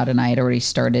Delaney McLeod and I had already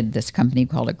started this company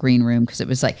called A Green Room because it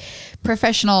was like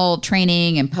professional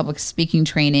training and public speaking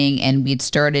training. And we'd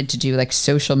started to do like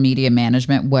social media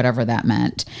management, whatever that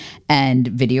meant, and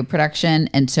video production.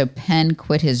 And so Penn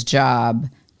quit his job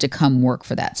to come work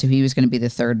for that. So he was going to be the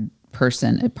third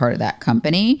person, a part of that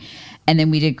company. And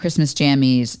then we did Christmas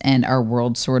Jammies and our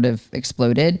world sort of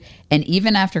exploded. And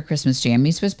even after Christmas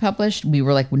Jammies was published, we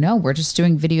were like, well, no, we're just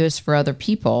doing videos for other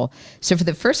people. So for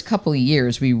the first couple of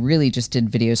years, we really just did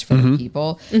videos for other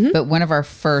people. But one of our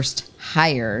first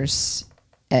hires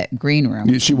at Green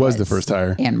Room. She was the first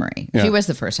hire. Anne-Marie. Yeah. She was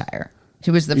the first hire. She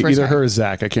was the first Either hire. her or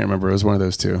Zach. I can't remember. It was one of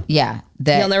those two. Yeah.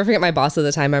 I'll never forget my boss at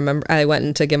the time. I remember I went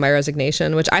in to give my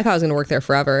resignation, which I thought I was going to work there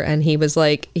forever. And he was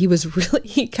like, he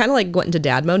kind of like went into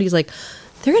dad mode. He's like,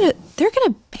 they're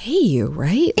gonna pay you,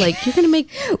 right? Like you're gonna make.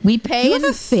 We pay. You have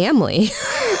a family.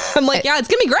 I'm like, yeah, it's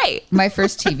gonna be great. My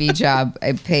first TV job,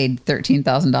 I paid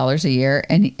 $13,000 a year,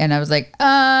 and I was like,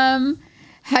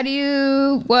 how do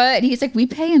you what? And he's like, we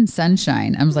pay in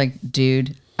sunshine. I was like,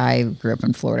 dude, I grew up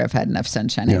in Florida. I've had enough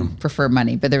sunshine. I prefer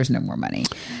money, but there was no more money.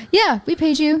 Yeah, we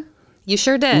paid you. You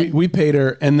sure did. We paid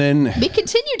her, and then we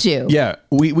continue to. Yeah,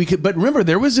 we could. But remember,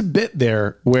 there was a bit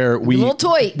there where we a little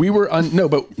toy. We were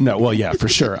well, yeah, for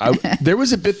sure. There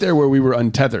was a bit there where we were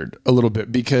untethered a little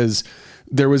bit because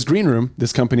there was Green Room,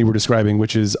 this company we're describing,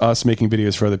 which is us making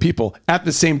videos for other people. At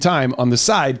the same time, on the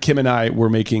side, Kim and I were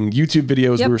making YouTube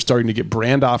videos. Yep. We were starting to get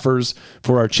brand offers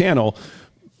for our channel.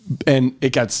 And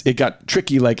it got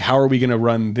tricky. Like, how are we going to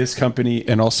run this company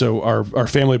and also our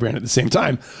family brand at the same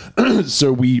time?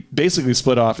 So we basically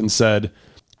split off and said,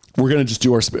 we're going to just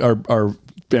do our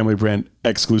family brand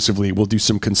exclusively. We'll do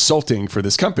some consulting for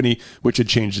this company, which had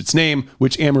changed its name,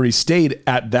 which Anne-Marie stayed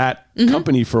at that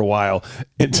company for a while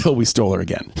until we stole her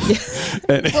again.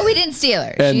 Well, we didn't steal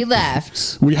her. She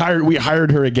left. We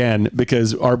hired her again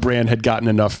because our brand had gotten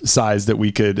enough size that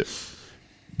we could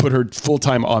put her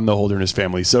full-time on the Holderness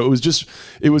family. So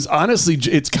it was honestly,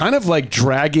 it's kind of like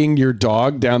dragging your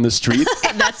dog down the street.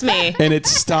 That's me. And it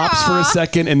stops for a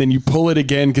second and then you pull it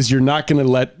again because you're not going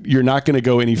to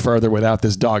go any further without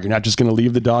this dog. You're not just going to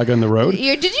leave the dog on the road.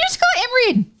 Did you just call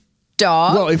Emery a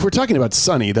dog? Well, if we're talking about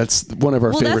Sunny, that's one of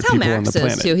our favorite people on the planet. That's how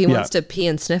Max is too. He wants to pee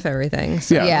and sniff everything.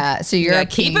 So. Yeah. So you're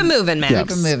keep it moving, Max.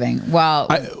 Keep it moving. Well,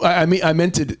 I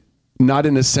meant to not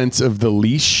in a sense of the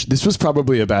leash. This was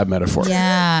probably a bad metaphor.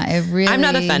 Yeah, it really. I'm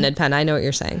not offended, Penn. I know what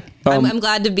you're saying. I'm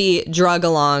glad to be drug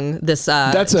along this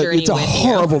journey. It's a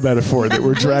horrible metaphor that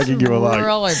we're dragging you along.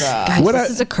 Really bad. Guys, this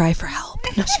is a cry for help.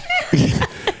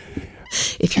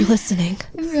 If you're listening,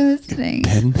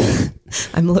 Penn,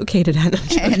 I'm located at.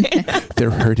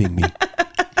 They're hurting me.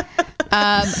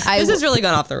 This has really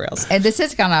gone off the rails. And this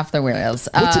has gone off the rails.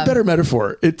 What's a better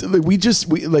metaphor?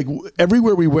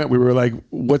 Everywhere we went, we were like,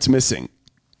 "What's missing?"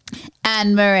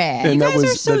 Anne-Marie. And you guys are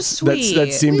so sweet.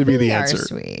 That seemed to be the answer.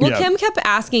 Sweet. Well, Kim kept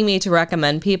asking me to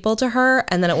recommend people to her,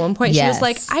 and then at one point she was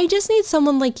like, "I just need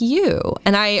someone like you,"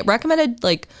 and I recommended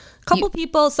like a couple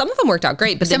people. Some of them worked out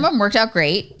great, but some of them worked out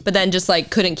great, but then just like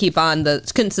couldn't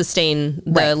sustain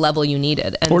the level you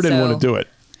needed, and or didn't want to do it.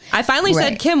 I finally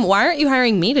said, Kim, why aren't you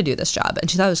hiring me to do this job? And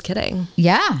she thought I was kidding.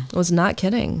 Yeah. I was not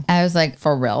kidding. I was like,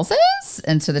 for realsies?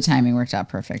 And so the timing worked out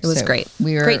perfect. It was great.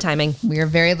 Great timing. We were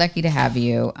very lucky to have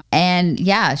you. And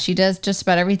yeah, she does just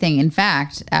about everything. In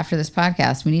fact, after this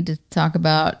podcast, we need to talk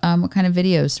about what kind of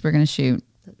videos we're going to shoot.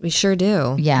 We sure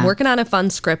do. Yeah. I'm working on a fun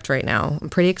script right now. I'm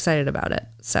pretty excited about it.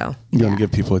 So you want to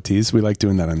give people a tease? We like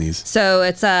doing that on these. So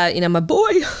it's my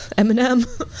boy Eminem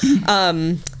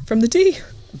from the D.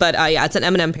 But yeah, it's an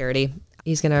Eminem parody.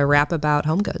 He's going to rap about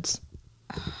home goods.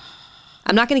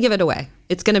 I'm not going to give it away.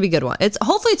 It's going to be a good one.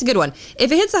 Hopefully it's a good one.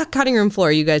 If it hits the cutting room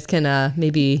floor, you guys can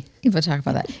maybe... We'll talk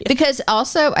about that. Yeah. Because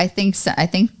also, I think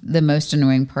the most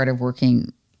annoying part of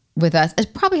working with us,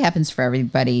 it probably happens for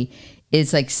everybody,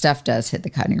 is like stuff does hit the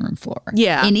cutting room floor.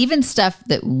 Yeah. And even stuff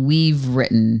that we've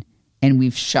written and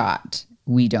we've shot,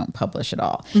 we don't publish at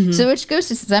all. Mm-hmm. So which goes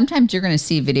to sometimes you're going to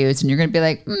see videos and you're going to be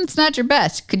like, it's not your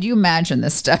best. Could you imagine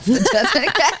this stuff that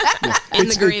doesn't in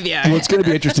the graveyard? Well, it's going to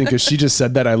be interesting because she just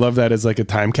said that. I love that as like a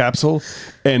time capsule,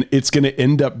 and it's going to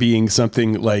end up being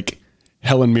something like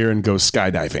Helen Mirren goes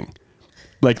skydiving.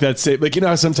 Like that's it. Like,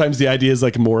 how sometimes the idea is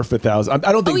like morph 1,000.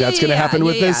 I don't think that's going to happen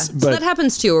with this. But so that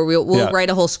happens too, where we'll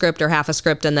write a whole script or half a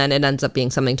script and then it ends up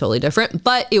being something totally different.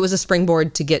 But it was a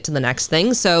springboard to get to the next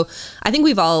thing. So I think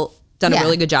we've all done a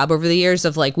really good job over the years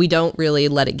of like, we don't really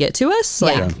let it get to us.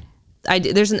 Like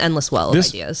there's an endless well of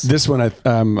ideas. This one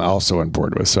I'm also on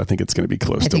board with. So I think it's going to be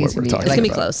close to what we're talking about. It's going to be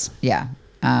close. Yeah.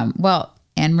 Well,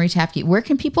 Anne-Marie Tapke, where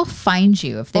can people find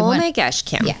you if they want? Oh my gosh,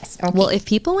 Kim. Yes. Okay. Well, if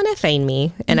people want to find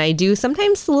me, and I do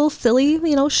sometimes little silly,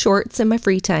 shorts in my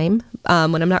free time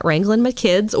when I'm not wrangling my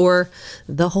kids or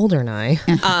the Holder and I.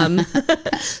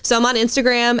 So I'm on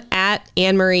Instagram at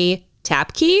Anne-Marie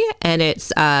Tapke, and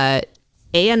it's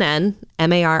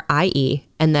ANNMARIE,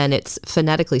 and then it's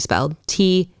phonetically spelled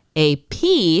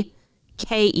TAPKEY.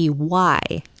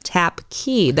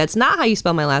 Tapke. That's not how you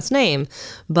spell my last name,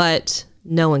 but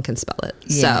no one can spell it.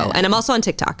 Yeah. So, and I'm also on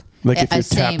TikTok. Like if you're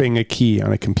tapping a key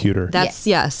on a computer. That's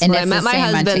yes. When I met my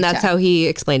husband, that's how he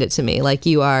explained it to me. Like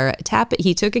you are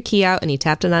he took a key out and he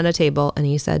tapped it on a table and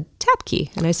he said tap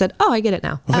key. And I said, oh, I get it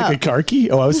now. Like a car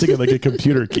key? Oh, I was thinking like a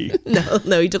computer key.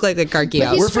 No, he took like a car key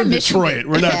out. We're from Detroit.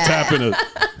 We're not tapping it.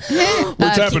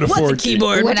 We're tapping a 4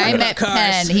 keyboard. When I met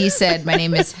Penn, he said, my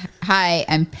name is, hi,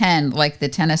 I'm Penn, like the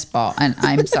tennis ball. And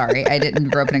I'm sorry, I didn't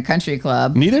grow up in a country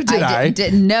club. Neither did I.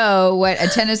 Didn't know what a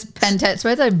tennis so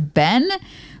I thought Ben,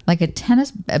 like a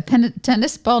tennis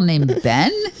ball named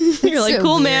Ben. You're like, so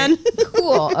cool, weird. Man.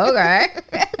 Cool. Okay.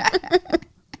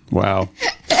 Wow.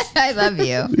 I love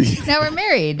you. Now we're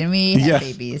married and we have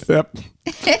babies. Yep.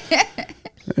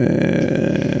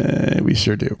 We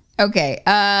sure do. Okay.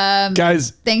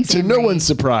 Guys, thanks to no one's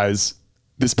surprise,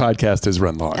 this podcast has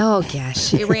run long. Oh,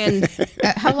 gosh. It ran.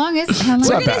 How long is it?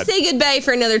 We're going to say goodbye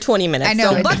for another 20 minutes. I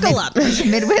know. So buckle up.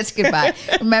 Midwest goodbye.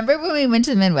 Remember when we went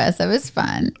to the Midwest? That was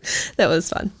fun. That was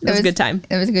fun. It was a good time.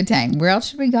 It was a good time. Where else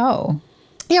should we go?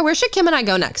 Yeah, where should Kim and I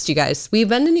go next, you guys? We've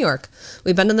been to New York.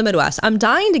 We've been to the Midwest. I'm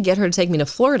dying to get her to take me to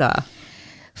Florida.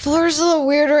 Florida's a little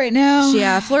weird right now.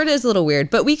 Yeah, Florida is a little weird.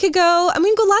 But we could go, we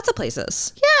can go lots of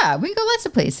places. Yeah, we can go lots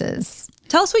of places.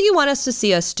 Tell us what you want us to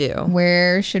see us do.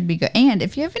 Where should we go? And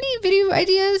if you have any video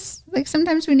ideas, like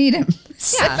sometimes we need them.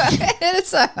 Yeah. Hit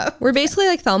us up. We're basically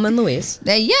like Thelma and Louise.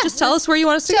 Yeah. Just tell us where you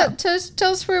want us to go.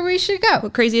 Tell us where we should go.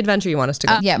 What crazy adventure you want us to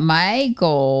go. Yeah, my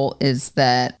goal is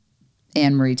that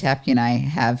Anne-Marie Tapke and I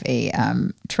have a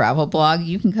travel blog.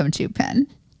 You can come to, Penn.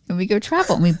 And we go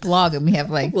travel and we blog and we have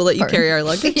like... We'll let you carry our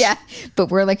luggage. Yeah, but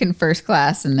we're like in first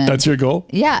class and then... That's your goal?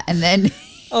 Yeah, and then...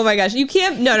 Oh my gosh, you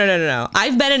can't... No.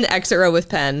 I've been in exit row with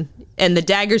Penn and the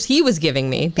daggers he was giving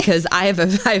me because I have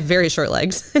very short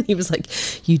legs. And he was like,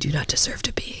 you do not deserve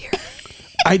to be here.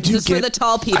 I do This is for the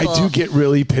tall people. I do get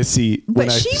really pissy when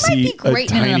I she might see be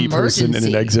great a in an tiny person in an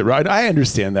emergency. exit ride. I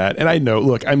understand that, and I know.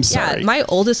 Look, I'm sorry. Yeah, my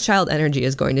oldest child energy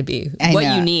is going to be I what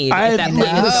know. you need. I If that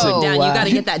plane is know. going down, you got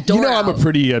to get that door You know, I'm a out.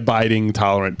 pretty abiding,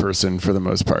 tolerant person for the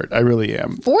most part. I really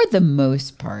am. For the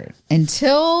most part,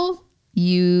 until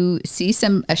you see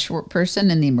a short person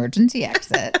in the emergency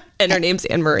exit. And her name's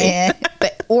Anne Marie.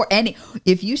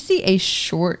 If you see a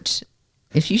short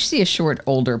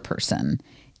older person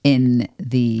in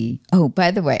the, oh, by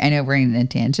the way, I know we're in a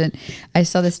tangent. I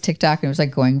saw this TikTok and it was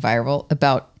like going viral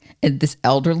about this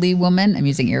elderly woman, I'm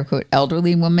using air quote,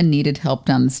 elderly woman needed help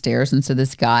down the stairs. And so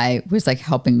this guy was like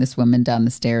helping this woman down the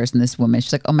stairs. And this woman,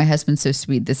 she's like, oh, my husband's so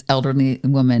sweet. This elderly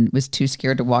woman was too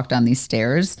scared to walk down these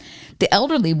stairs. The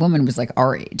elderly woman was like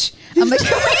our age. I'm like,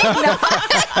 could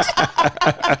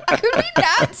we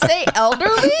not say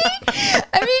elderly?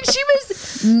 I mean, she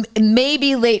was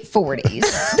maybe late 40s.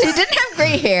 She didn't have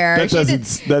gray hair.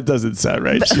 That doesn't sound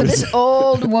right. She was- This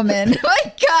old woman,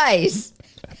 like, guys.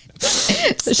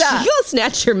 Stop. She'll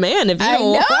snatch your man if you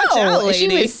don't watch out, lady.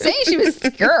 She was saying she was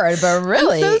scared, but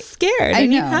really. I'm so scared. I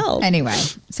need help. Anyway,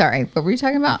 sorry. What were you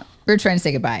talking about? We were trying to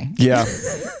say goodbye. Yeah.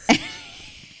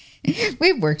 We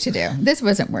have work to do. This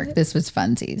wasn't work. This was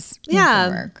funsies. Yeah.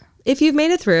 Work. If you've made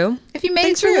it through.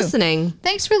 Thanks for listening.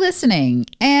 Thanks for listening.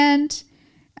 And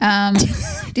do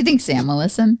you think Sam will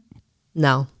listen?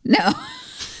 No. No.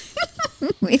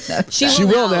 She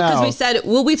will now because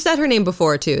we've said her name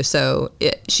before too, so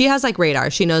she has like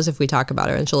radar. She knows if we talk about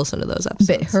her, and she'll listen to those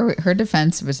episodes. But her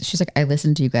defense was, she's like, I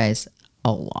listen to you guys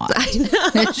a lot.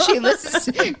 I know. She listens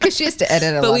because she has to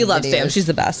edit a lot. But we of love videos. Sam. She's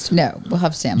the best. No, we'll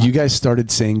have Sam. You guys started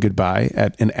saying goodbye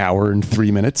at an hour and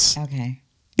 3 minutes. Okay.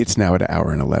 It's now at an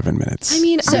hour and 11 minutes. I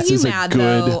mean, are This you is a mad good,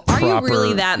 though? Are you proper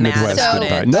really that mad Midwest about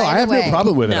goodbye. it? No, By I have the no way,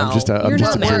 problem with it. I'm no, just you're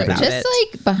not mad observing. about it. Just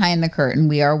like behind the curtain,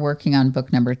 we are working on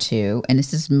book number 2, and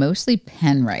this is mostly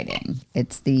pen writing.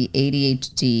 It's the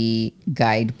ADHD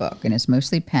guidebook, and it's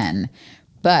mostly pen.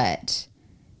 But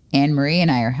Anne Marie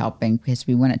and I are helping because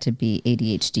we want it to be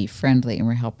ADHD friendly, and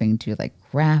we're helping do like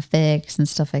graphics and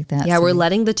stuff like that. Yeah, So we're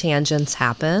letting the tangents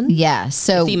happen. Yeah.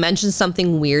 So if he mentions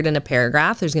something weird in a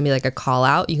paragraph, there's gonna be like a call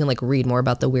out. You can like read more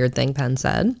about the weird thing Penn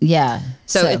said. yeah.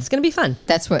 So it's gonna be fun.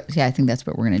 That's what. Yeah, I think that's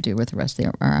what we're gonna do with the rest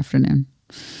of our afternoon.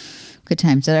 Good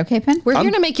times. Is that okay, Penn? We're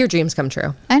here to make your dreams come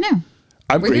true. I know.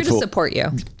 I'm We're grateful. here to support you.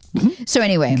 So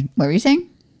anyway, what were you saying?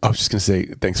 I was just going to say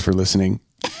thanks for listening.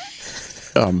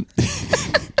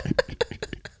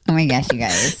 Oh my gosh, you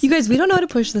guys. You guys, we don't know how to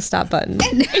push the stop button.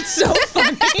 It's so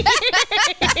funny.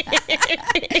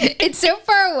 It's so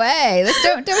far away. Let's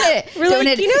don't it. We're Don't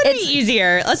like, it. you know, it'd It's- be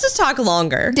easier. Let's just talk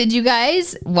longer. Did you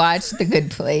guys watch The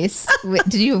Good Place?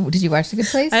 Did you watch The Good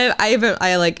Place?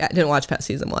 I didn't watch past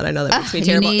season 1. I know that makes me you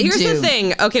terrible. need Here's to. the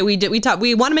thing. Okay, we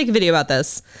want to make a video about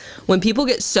this. When people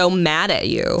get so mad at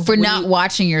you For not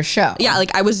watching your show. Yeah,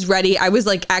 like I was ready. I was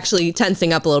like actually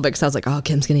tensing up a little bit because I was like, oh,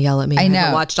 Kim's gonna yell at me. I know.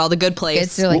 haven't watched all The Good Place.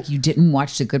 It's like you didn't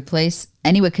watch The Good Place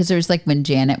anyway, because there's like when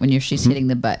Janet, she's hitting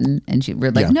the button and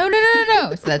we're like, Yeah.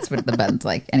 no. So that's what the button's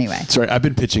like. Anyway, Sorry, I've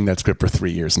been pitching that script for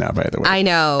 3 years now, by the way. I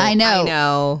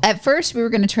know. At first, we were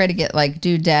going to try to get like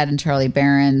Dude, Dad, and Charlie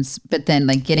Barron's, but then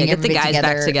like getting Get the everybody guys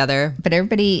back together. But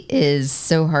everybody is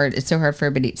so hard. It's so hard for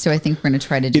everybody. So I think we're going to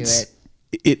try to do it.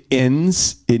 It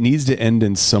needs to end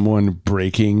in someone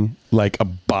breaking like a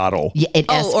bottle. Yeah, it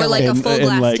or like a full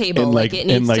glass table. And Like it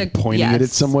needs to pointing it at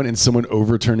yes. someone and someone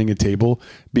overturning a table,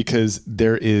 because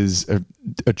there is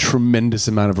a tremendous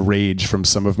amount of rage from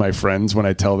some of my friends when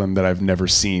I tell them that I've never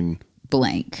seen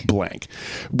blank.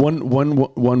 One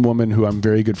woman who I'm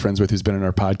very good friends with, who's been on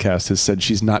our podcast, has said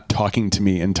she's not talking to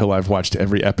me until I've watched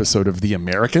every episode of The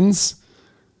Americans.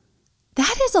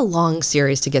 That is a long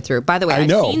series to get through. By the way, I've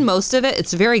seen most of it.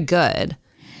 It's very good.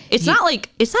 It's not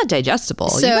digestible.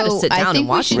 So you got to sit I down think and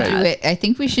watch we should that. do it. I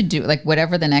think we should do like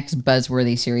whatever the next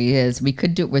buzzworthy series is. We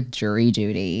could do it with Jury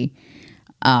Duty.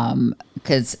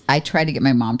 Because I tried to get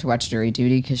my mom to watch Jury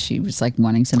Duty because she was like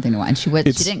wanting something to watch, and she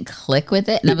didn't click with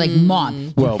it. And I'm like,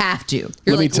 Mom, you have to.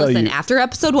 You're like, listen, after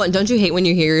episode 1, don't you hate when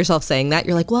you hear yourself saying that?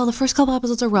 You're like, well, the first couple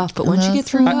episodes are rough, but once you get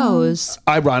through those.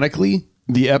 Ironically,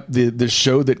 the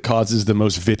show that causes the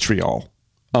most vitriol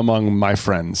among my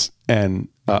friends and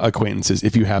acquaintances,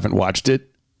 if you haven't watched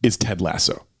it, is Ted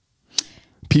Lasso.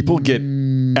 People get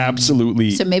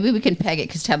absolutely... So maybe we can peg it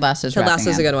because Ted Lasso's Ted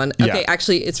Lasso's a good one. Okay, Yeah.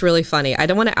 actually, it's really funny. I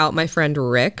don't want to out my friend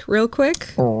Rick real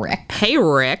quick. Rick. Hey,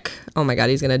 Rick. Oh my God,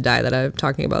 he's going to die that I'm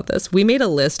talking about this. We made a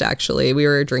list, actually. We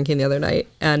were drinking the other night,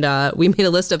 and we made a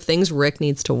list of things Rick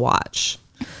needs to watch.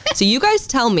 So you guys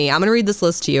tell me. I'm going to read this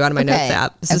list to you out of my notes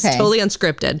app. This is totally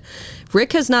unscripted.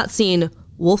 Rick has not seen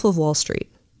Wolf of Wall Street.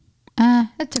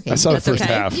 That's okay. I saw the That's first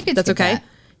okay. half. You could That's skip okay. that.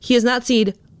 He has not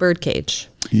seen Birdcage.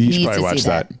 You Needs should probably to watch see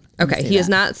that. Okay. He has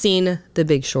not seen The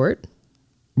Big Short.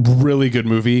 Really good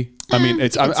movie. I mean,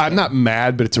 I'm not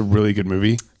mad, but it's a really good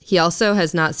movie. He also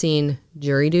has not seen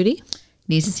Jury Duty.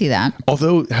 Needs to see that.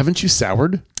 Although, haven't you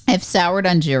soured? I've soured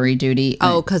on Jury Duty.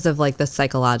 Oh, because of like the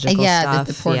psychological stuff.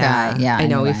 The poor guy. Yeah, I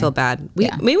know. We anyway. feel bad.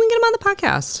 Maybe we can get him on the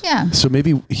podcast. Yeah. So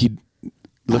maybe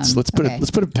let's put okay.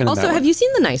 let's put a pin in Also, that have one. you seen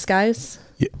The Nice Guys?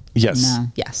 Yes. No.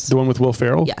 Yes. The one with Will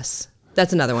Ferrell? Yes.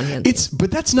 That's another one.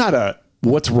 But that's not a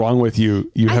what's wrong with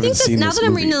you. You I haven't think that seen now this that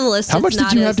I'm movie. reading the list, How it's much did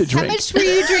not you as- have to drink? How much were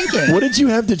you drinking? What did you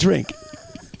have to drink?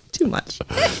 Too much.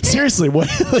 Seriously, what?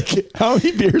 Like, how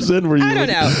many beers in were you? I don't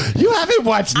know. You haven't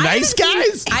watched Nice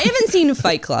Guys? I haven't seen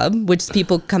Fight Club, which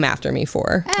people come after me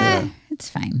for. It's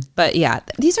fine. But yeah,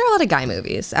 these are a lot of guy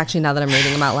movies. Actually, now that I'm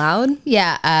reading them out loud.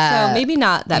 Yeah. So maybe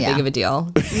not that big of a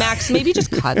deal. Max, maybe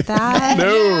just cut that.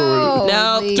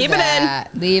 No, leave keep that.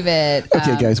 Leave it.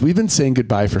 Okay, guys, we've been saying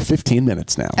goodbye for 15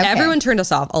 minutes now. Okay. Everyone turned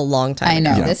us off a long time I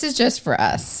know. ago. This is just for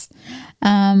us.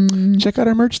 Check out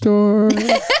our merch store.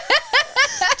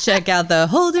 Check out the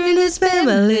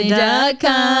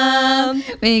holderinhisfamily.com.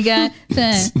 We got what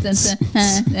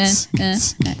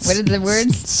are the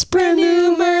words? Brand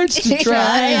new merch to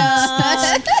try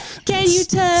on. Can you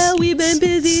tell we've been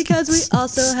busy because we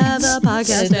also have a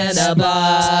podcast and a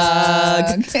blog.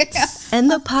 And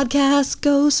the podcast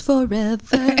goes forever.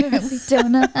 We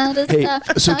don't know how to Hey,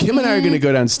 stop. so Kim and I are going to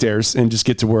go downstairs and just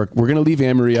get to work. We're going to leave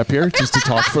Anne-Marie up here just to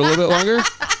talk for a little bit longer.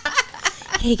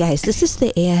 Hey guys, this is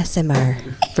the ASMR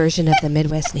version of the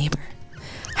Midwest Neighbor.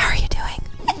 How are you doing?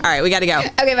 All right, we got to go.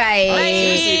 Okay, bye.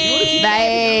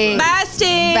 Bye. Bye,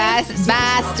 Steve.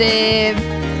 Bye, Steve.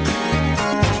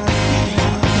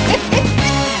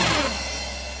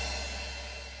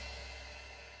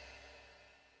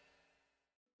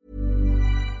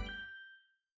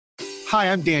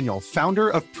 Hi, I'm Daniel, founder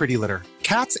of Pretty Litter.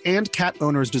 Cats and cat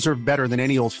owners deserve better than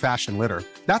any old-fashioned litter.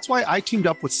 That's why I teamed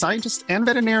up with scientists and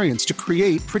veterinarians to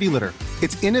create Pretty Litter.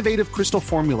 Its innovative crystal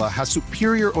formula has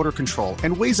superior odor control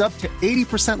and weighs up to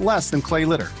 80% less than clay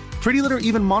litter. Pretty Litter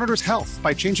even monitors health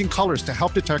by changing colors to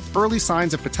help detect early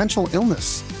signs of potential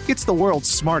illness. It's the world's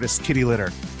smartest kitty litter.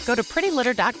 Go to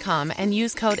prettylitter.com and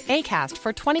use code ACAST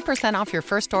for 20% off your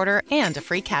first order and a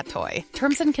free cat toy.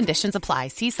 Terms and conditions apply.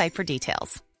 See site for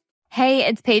details. Hey,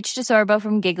 it's Paige DeSorbo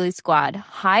from Giggly Squad.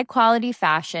 High quality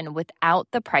fashion without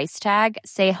the price tag.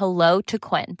 Say hello to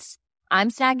Quince. I'm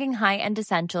snagging high-end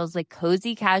essentials like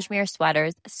cozy cashmere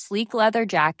sweaters, sleek leather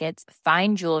jackets,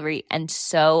 fine jewelry, and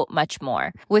so much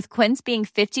more. With Quince being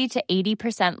 50 to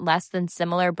 80% less than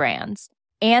similar brands.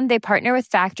 And they partner with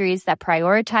factories that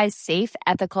prioritize safe,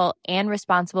 ethical, and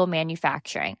responsible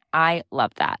manufacturing. I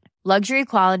love that. Luxury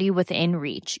quality within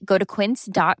reach. Go to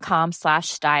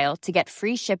quince.com/style to get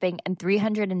free shipping and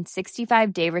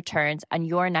 365-day returns on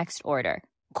your next order.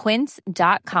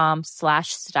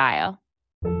 Quince.com/style.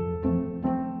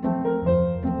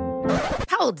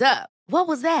 Hold up. What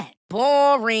was that?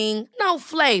 Boring. No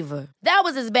flavor. That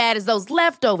was as bad as those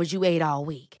leftovers you ate all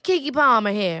week. Keke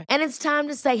Palmer here, and it's time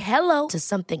to say hello to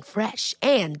something fresh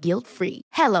and guilt-free.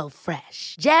 Hello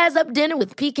Fresh. Jazz up dinner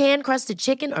with pecan-crusted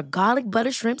chicken or garlic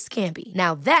butter shrimp scampi.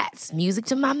 Now that's music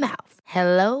to my mouth.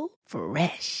 Hello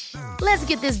Fresh. Let's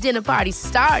get this dinner party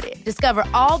started. Discover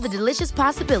all the delicious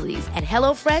possibilities at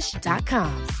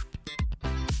hellofresh.com.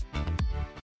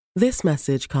 This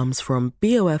message comes from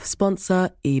BOF sponsor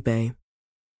eBay.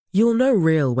 You'll know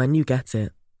real when you get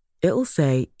it. It'll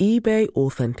say eBay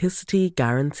Authenticity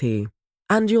Guarantee.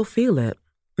 And you'll feel it.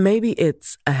 Maybe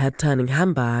it's a head-turning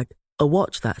handbag, a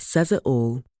watch that says it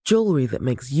all, jewelry that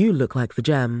makes you look like the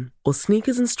gem, or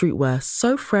sneakers and streetwear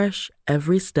so fresh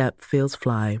every step feels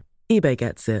fly. eBay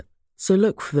gets it. So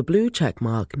look for the blue check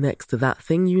mark next to that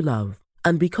thing you love.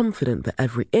 And be confident that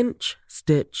every inch,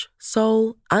 stitch,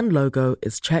 sole, and logo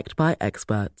is checked by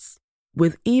experts.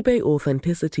 With eBay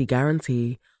Authenticity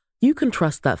Guarantee, you can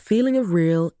trust that feeling of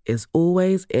real is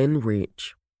always in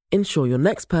reach. Ensure your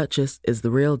next purchase is the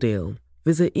real deal.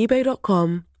 Visit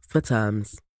eBay.com for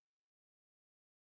terms.